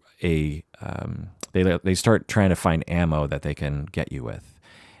for they start trying to find ammo that they can get you with.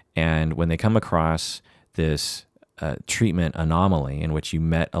 And when they come across this treatment anomaly in which you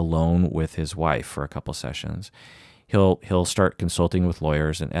met alone with his wife for a couple sessions, he'll start consulting with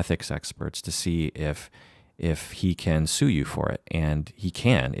lawyers and ethics experts to see if he can sue you for it. And he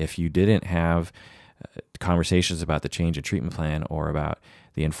can. If you didn't have conversations about the change of treatment plan or about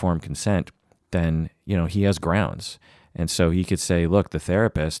the informed consent, then he has grounds. And so he could say, look, the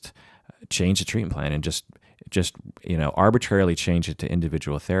therapist changed the treatment plan and just arbitrarily change it to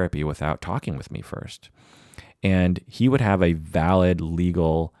individual therapy without talking with me first. And he would have a valid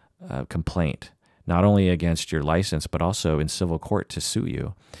legal complaint, not only against your license, but also in civil court to sue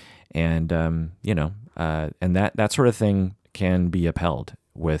you. And, and that sort of thing can be upheld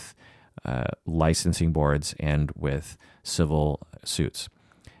with licensing boards and with civil suits.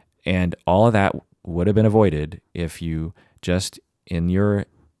 And all of that would have been avoided if you just in your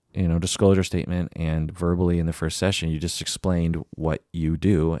disclosure statement, and verbally in the first session, you just explained what you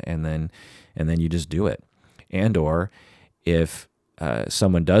do, and then you just do it. And or if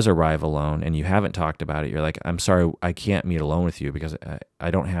someone does arrive alone and you haven't talked about it, you're like, I'm sorry, I can't meet alone with you because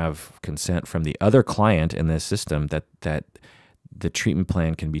I don't have consent from the other client in this system that the treatment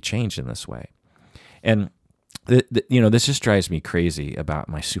plan can be changed in this way. And this just drives me crazy about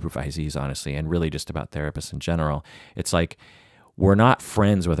my supervisees, honestly, and really just about therapists in general. It's like, we're not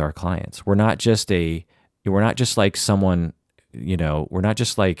friends with our clients. We're not just like someone, we're not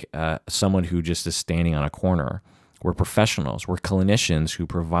just like someone who just is standing on a corner. We're professionals. We're clinicians who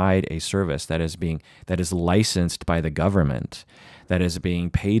provide a service that is licensed by the government, that is being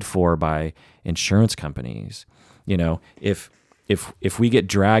paid for by insurance companies. If we get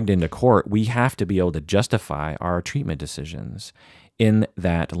dragged into court, we have to be able to justify our treatment decisions in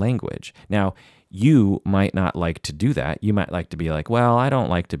that language. Now, you might not like to do that. You might like to be like, well, I don't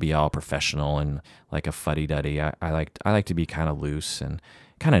like to be all professional and like a fuddy-duddy. I like to be kind of loose and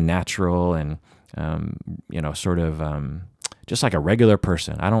kind of natural and just like a regular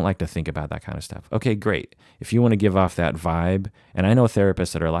person. I don't like to think about that kind of stuff. Okay, great. If you want to give off that vibe, and I know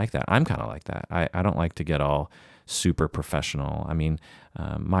therapists that are like that. I'm kind of like that. I don't like to get all super professional. I mean,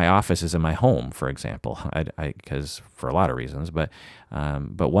 my office is in my home, for example, because for a lot of reasons. But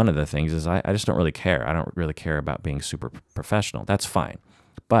one of the things is I just don't really care. I don't really care about being super professional. That's fine.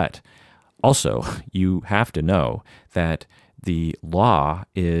 But also, you have to know that the law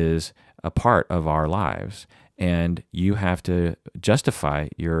is a part of our lives, and you have to justify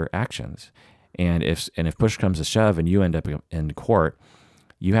your actions. And if push comes to shove and you end up in court,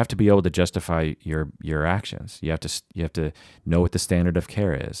 you have to be able to justify your actions. You have to know what the standard of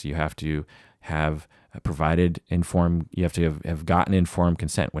care is. You have to have provided informed. You have to have gotten informed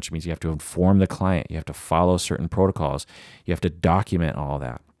consent, which means you have to inform the client. You have to follow certain protocols. You have to document all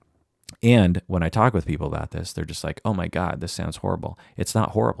that. And when I talk with people about this, they're just like, oh my God, this sounds horrible. It's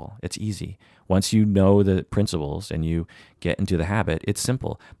not horrible. It's easy. Once you know the principles and you get into the habit, it's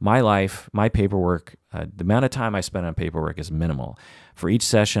simple. My life, my paperwork, the amount of time I spend on paperwork is minimal. For each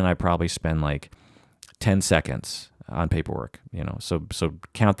session, I probably spend like 10 seconds on paperwork, so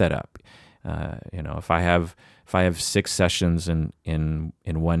count that up. If I have 6 sessions in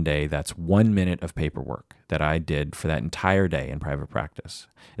one day, that's 1 minute of paperwork that I did for that entire day in private practice.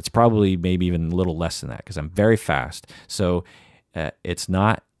 It's probably maybe even a little less than that because I'm very fast. So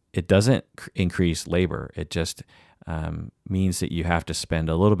it doesn't increase labor. It just means that you have to spend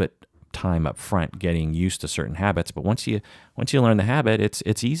a little bit time up front getting used to certain habits. But once you learn the habit,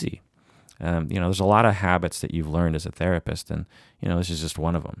 it's easy. There's a lot of habits that you've learned as a therapist, and this is just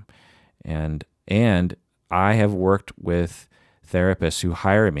one of them. And I have worked with therapists who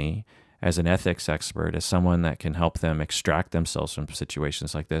hire me as an ethics expert, as someone that can help them extract themselves from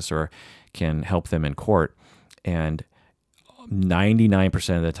situations like this or can help them in court. And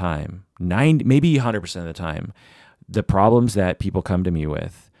 99% of the time, maybe 100% of the time, the problems that people come to me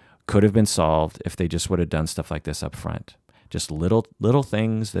with could have been solved if they just would have done stuff like this up front. Just little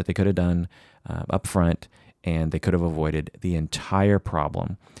things that they could have done up front, and they could have avoided the entire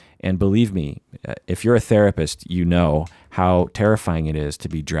problem. And believe me, if you're a therapist, you know how terrifying it is to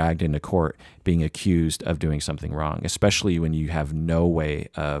be dragged into court being accused of doing something wrong, especially when you have no way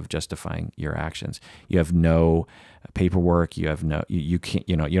of justifying your actions. You have no paperwork, you can't,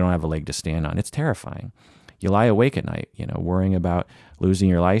 you don't have a leg to stand on. It's terrifying. You lie awake at night, worrying about losing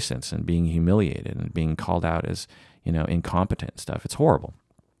your license and being humiliated and being called out as, incompetent and stuff. It's horrible.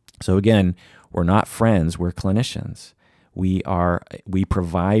 So again, we're not friends, we're clinicians. We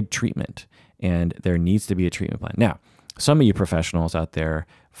provide treatment, and there needs to be a treatment plan. Now, some of you professionals out there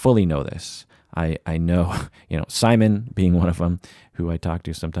fully know this. I know, Simon being one of them, who I talk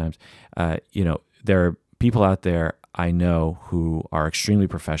to sometimes. There are people out there I know who are extremely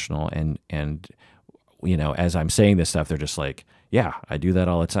professional, and as I'm saying this stuff, they're just like, yeah, I do that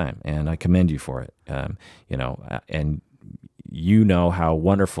all the time, and I commend you for it. And you know how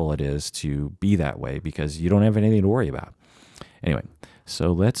wonderful it is to be that way because you don't have anything to worry about. Anyway,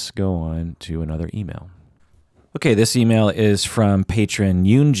 so let's go on to another email. Okay, this email is from patron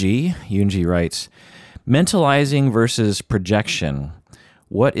Yunji. Yunji writes, mentalizing versus projection.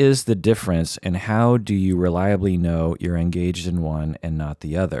 What is the difference, and how do you reliably know you're engaged in one and not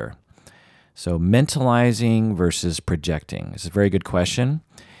the other? So mentalizing versus projecting. This is a very good question.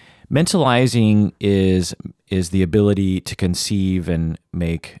 Mentalizing is the ability to conceive and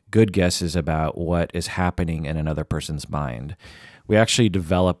make good guesses about what is happening in another person's mind. We actually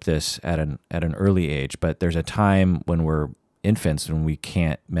develop this at an early age, but there's a time when we're infants when we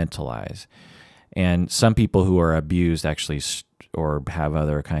can't mentalize. And some people who are abused actually or have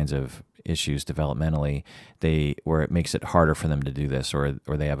other kinds of issues developmentally, where it makes it harder for them to do this, or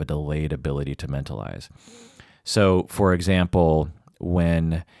they have a delayed ability to mentalize. So, for example,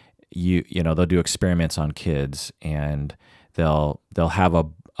 when they'll do experiments on kids, and they'll have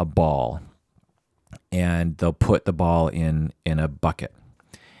a ball, and they'll put the ball in a bucket,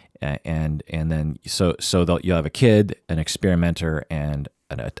 and then you'll have a kid, an experimenter, and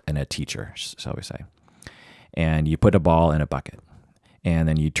a teacher, so we say, and you put a ball in a bucket, and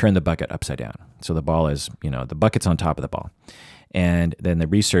then you turn the bucket upside down, so the ball is, the bucket's on top of the ball, and then the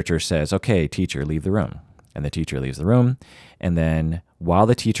researcher says, "Okay, teacher, leave the room." And the teacher leaves the room, and then while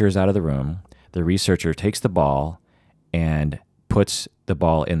the teacher is out of the room, the researcher takes the ball and puts the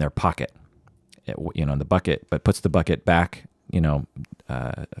ball in their pocket, in the bucket, but puts the bucket back,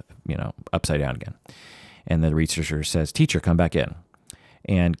 upside down again. And the researcher says, "Teacher, come back in."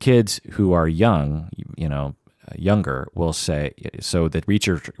 And kids who are young, younger, will say, so the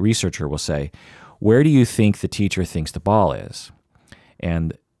researcher will say, "Where do you think the teacher thinks the ball is?"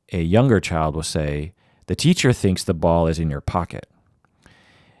 And a younger child will say, "The teacher thinks the ball is in your pocket."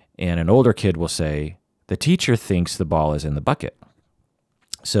 And an older kid will say, "The teacher thinks the ball is in the bucket."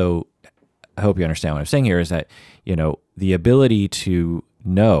 So I hope you understand what I'm saying here is that, the ability to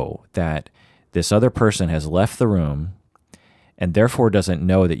know that this other person has left the room and therefore doesn't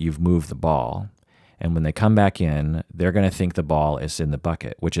know that you've moved the ball. And when they come back in, they're going to think the ball is in the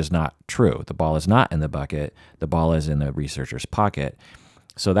bucket, which is not true. The ball is not in the bucket. The ball is in the researcher's pocket.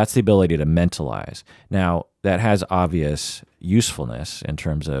 So that's the ability to mentalize. Now, that has obvious usefulness in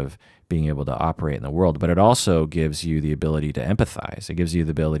terms of being able to operate in the world, but it also gives you the ability to empathize. It gives you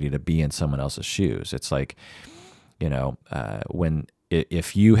the ability to be in someone else's shoes. It's like,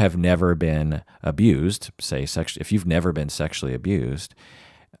 if you have never been abused, say if you've never been sexually abused,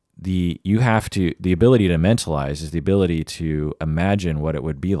 the ability to mentalize is the ability to imagine what it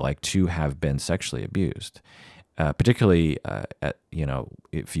would be like to have been sexually abused. Particularly,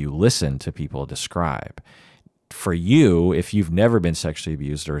 if you listen to people describe. For you, if you've never been sexually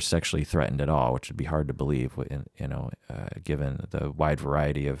abused or sexually threatened at all, which would be hard to believe, given the wide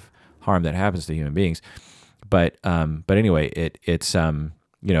variety of harm that happens to human beings. But anyway, it's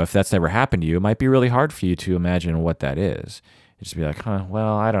if that's never happened to you, it might be really hard for you to imagine what that is. You'd just be like,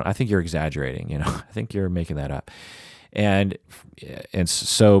 well, I think you're exaggerating. I think you're making that up. And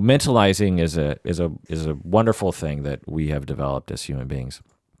so mentalizing is a wonderful thing that we have developed as human beings,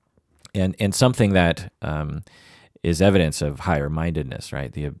 and something that is evidence of higher mindedness,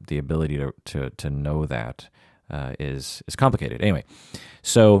 right? The ability to know that is complicated. Anyway,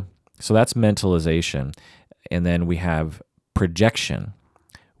 so that's mentalization, and then we have projection,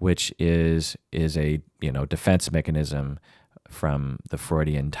 which is a defense mechanism from the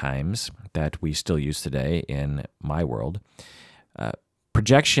Freudian times that we still use today in my world.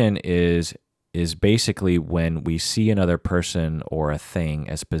 Projection is basically when we see another person or a thing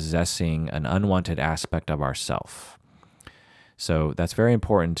as possessing an unwanted aspect of ourself. So that's very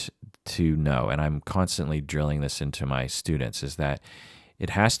important to know, and I'm constantly drilling this into my students, is that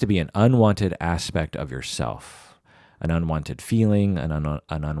it has to be an unwanted aspect of yourself, an unwanted feeling, an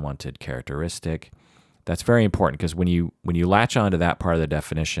unwanted characteristic. That's very important, because when you latch onto that part of the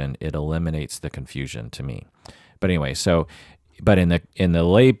definition, it eliminates the confusion to me. But anyway, but in the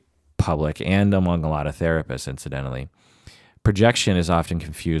lay public and among a lot of therapists, incidentally, projection is often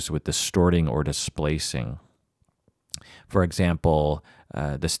confused with distorting or displacing. For example,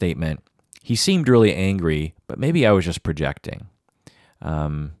 the statement, "He seemed really angry, but maybe I was just projecting."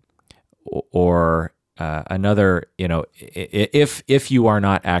 Or another, if you are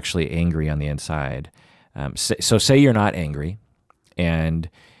not actually angry on the inside. So say you're not angry, and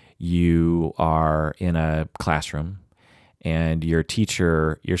you are in a classroom, and your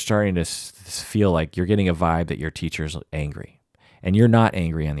teacher, you're starting to feel like you're getting a vibe that your teacher's angry, and you're not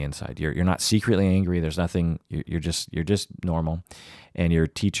angry on the inside. You're not secretly angry. There's nothing. You're just normal, and your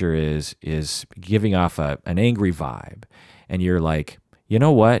teacher is giving off an angry vibe, and you're like, you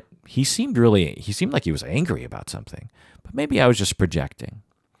know what? He seemed like he was angry about something, but maybe I was just projecting.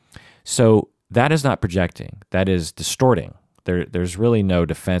 So that is not projecting. That is distorting. There's really no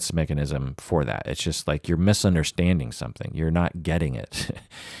defense mechanism for that. It's just like you're misunderstanding something. You're not getting it.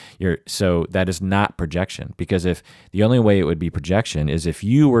 So that is not projection, because if the only way it would be projection is if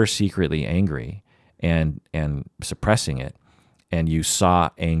you were secretly angry and suppressing it, and you saw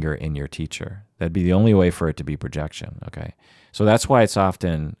anger in your teacher. That'd be the only way for it to be projection. Okay, so that's why it's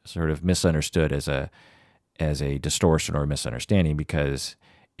often sort of misunderstood as a distortion or misunderstanding, because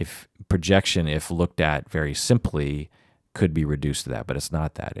if projection, if looked at very simply, could be reduced to that, but it's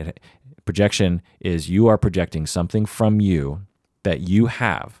not that. Projection is you are projecting something from you that you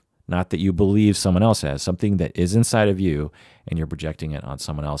have, not that you believe someone else has, something that is inside of you, and you're projecting it on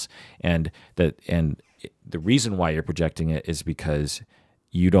someone else. And the reason why you're projecting it is because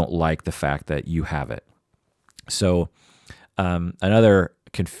you don't like the fact that you have it. So another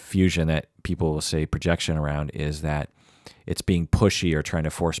confusion that people will say projection around is that it's being pushy or trying to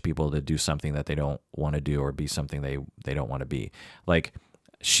force people to do something that they don't want to do or be something they don't want to be. Like,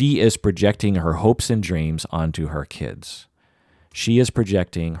 she is projecting her hopes and dreams onto her kids. She is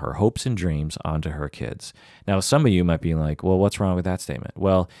projecting her hopes and dreams onto her kids. Now, some of you might be like, well, what's wrong with that statement?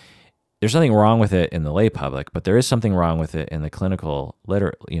 Well, there's nothing wrong with it in the lay public, but there is something wrong with it in the clinical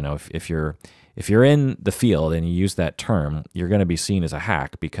if you're in the field and you use that term, you're going to be seen as a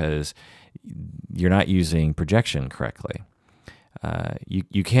hack because you're not using projection correctly.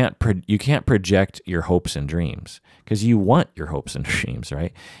 You can't project your hopes and dreams because you want your hopes and dreams,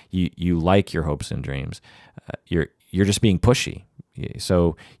 right? You like your hopes and dreams. You're just being pushy.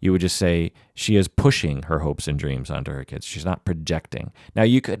 So you would just say she is pushing her hopes and dreams onto her kids. She's not projecting. Now,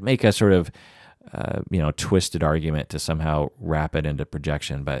 you could make a sort of twisted argument to somehow wrap it into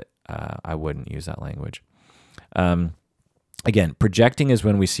projection, but I wouldn't use that language. Again, projecting is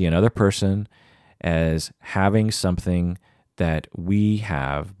when we see another person as having something that we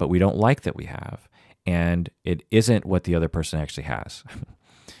have, but we don't like that we have, and it isn't what the other person actually has.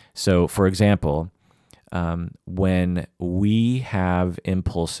 So, for example, when we have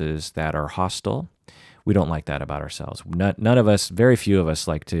impulses that are hostile, we don't like that about ourselves. None of us, very few of us,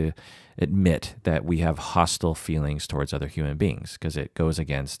 like to admit that we have hostile feelings towards other human beings because it goes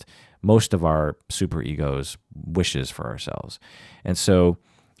against most of our superego's wishes for ourselves. And so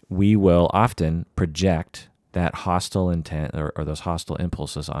we will often project that hostile intent or those hostile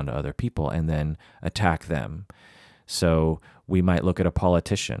impulses onto other people and then attack them. So we might look at a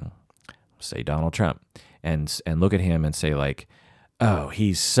politician, say Donald Trump, and look at him and say like, oh,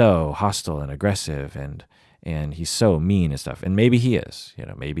 he's so hostile and aggressive and he's so mean and stuff. And maybe he is,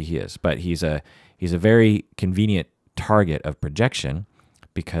 maybe he is, but he's a very convenient target of projection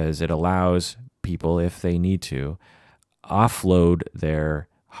because it allows people, if they need to, offload their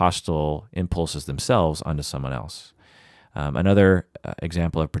hostile impulses themselves onto someone else. Another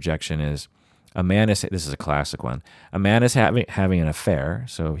example of projection is this is a classic one. A man is having an affair,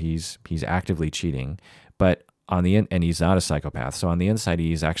 so he's actively cheating, but and he's not a psychopath. So on the inside,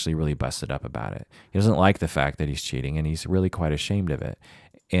 he's actually really busted up about it. He doesn't like the fact that he's cheating, and he's really quite ashamed of it.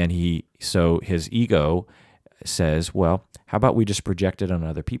 And so his ego says, well, how about we just project it on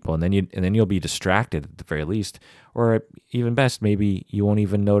other people, and then you'll be distracted at the very least, or even best, maybe you won't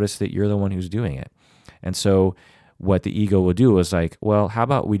even notice that you're the one who's doing it. And so what the ego will do is like, well, how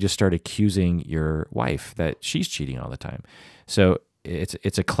about we just start accusing your wife that she's cheating all the time? So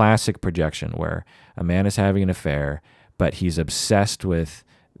it's a classic projection where a man is having an affair, but he's obsessed with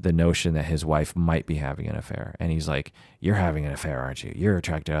the notion that his wife might be having an affair. And he's like, you're having an affair, aren't you? You're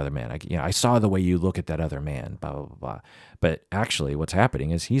attracted to other men. I saw the way you look at that other man, blah, blah, blah, blah. But actually what's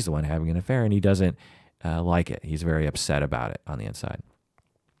happening is he's the one having an affair and he doesn't like it. He's very upset about it on the inside.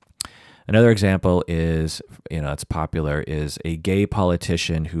 Another example is, it's popular, is a gay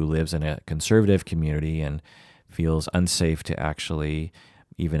politician who lives in a conservative community and feels unsafe to actually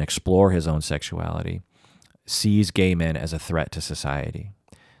even explore his own sexuality, sees gay men as a threat to society.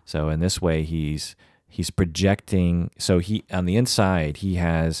 So in this way, he's projecting. So on the inside, he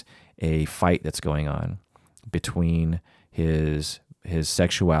has a fight that's going on between his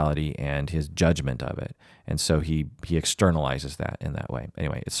sexuality and his judgment of it. And so he externalizes that in that way.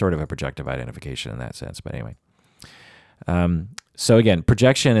 Anyway, it's sort of a projective identification in that sense. But anyway, so again,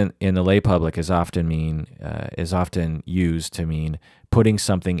 projection in the lay public is often used to mean putting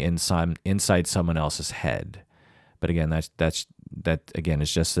something inside someone else's head. But again, that again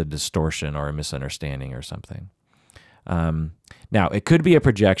is just a distortion or a misunderstanding or something. Now, it could be a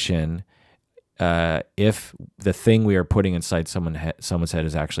projection if the thing we are putting inside someone's head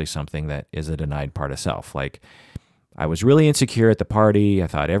is actually something that is a denied part of self. Like, I was really insecure at the party. I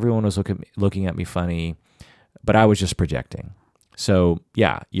thought everyone was looking at me funny, but I was just projecting. So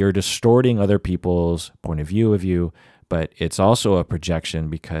yeah, you're distorting other people's point of view of you, but it's also a projection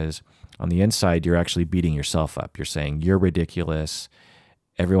because on the inside, you're actually beating yourself up. You're saying you're ridiculous.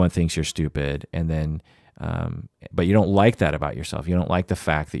 Everyone thinks you're stupid. And then, but you don't like that about yourself. You don't like the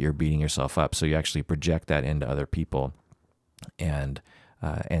fact that you're beating yourself up. So you actually project that into other people and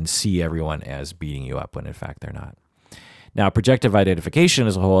see everyone as beating you up when in fact they're not. Now, projective identification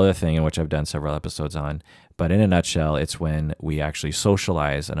is a whole other thing in which I've done several episodes on, but in a nutshell, it's when we actually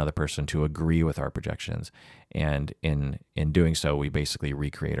socialize another person to agree with our projections. And in doing so, we basically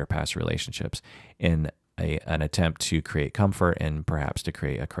recreate our past relationships. In an attempt to create comfort and perhaps to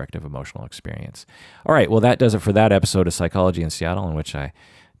create a corrective emotional experience. All right, well, that does it for that episode of Psychology in Seattle, in which I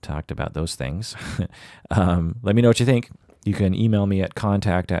talked about those things. Let me know what you think. You can email me at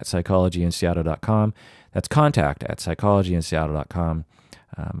contact@psychologyinseattle.com. That's contact@psychologyinseattle.com.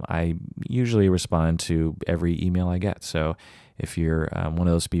 I usually respond to every email I get. So if you're one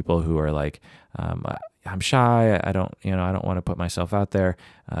of those people who are like, I'm shy, I don't want to put myself out there,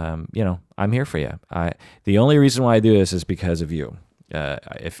 I'm here for you. The only reason why I do this is because of you.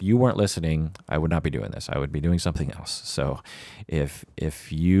 If you weren't listening, I would not be doing this. I would be doing something else. So if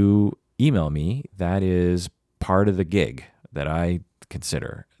you email me, that is part of the gig that I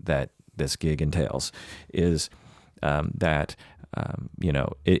consider that this gig entails, is that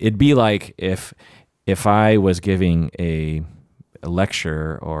it'd be like if I was giving a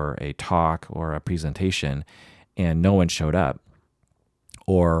lecture or a talk or a presentation and no one showed up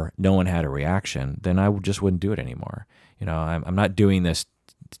or no one had a reaction, then I just wouldn't do it anymore. I'm not doing this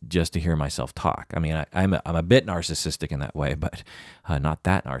just to hear myself talk. I mean, I'm a bit narcissistic in that way, but not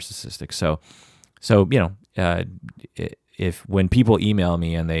that narcissistic. So if when people email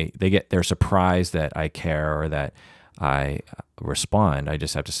me and they're surprised that I care or that I respond, I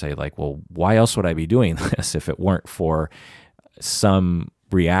just have to say, like, well, why else would I be doing this if it weren't for some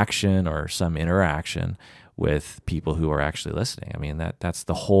reaction or some interaction with people who are actually listening? I mean, that's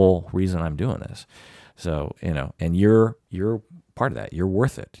the whole reason I'm doing this. So, and you're part of that. You're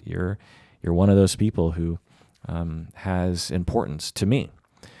worth it. You're one of those people who has importance to me.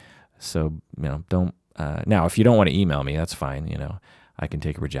 So, don't, now, if you don't want to email me, that's fine. I can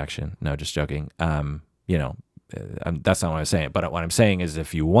take a rejection. No, just joking. That's not what I'm saying. But what I'm saying is,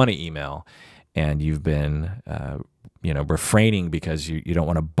 if you want to email and you've been, refraining because you don't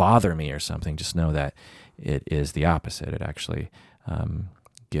want to bother me or something, just know that it is the opposite. It actually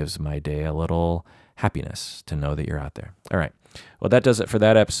gives my day a little happiness to know that you're out there. All right. Well, that does it for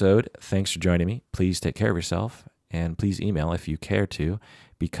that episode. Thanks for joining me. Please take care of yourself, and please email if you care to,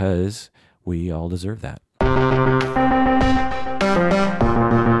 because we all deserve that.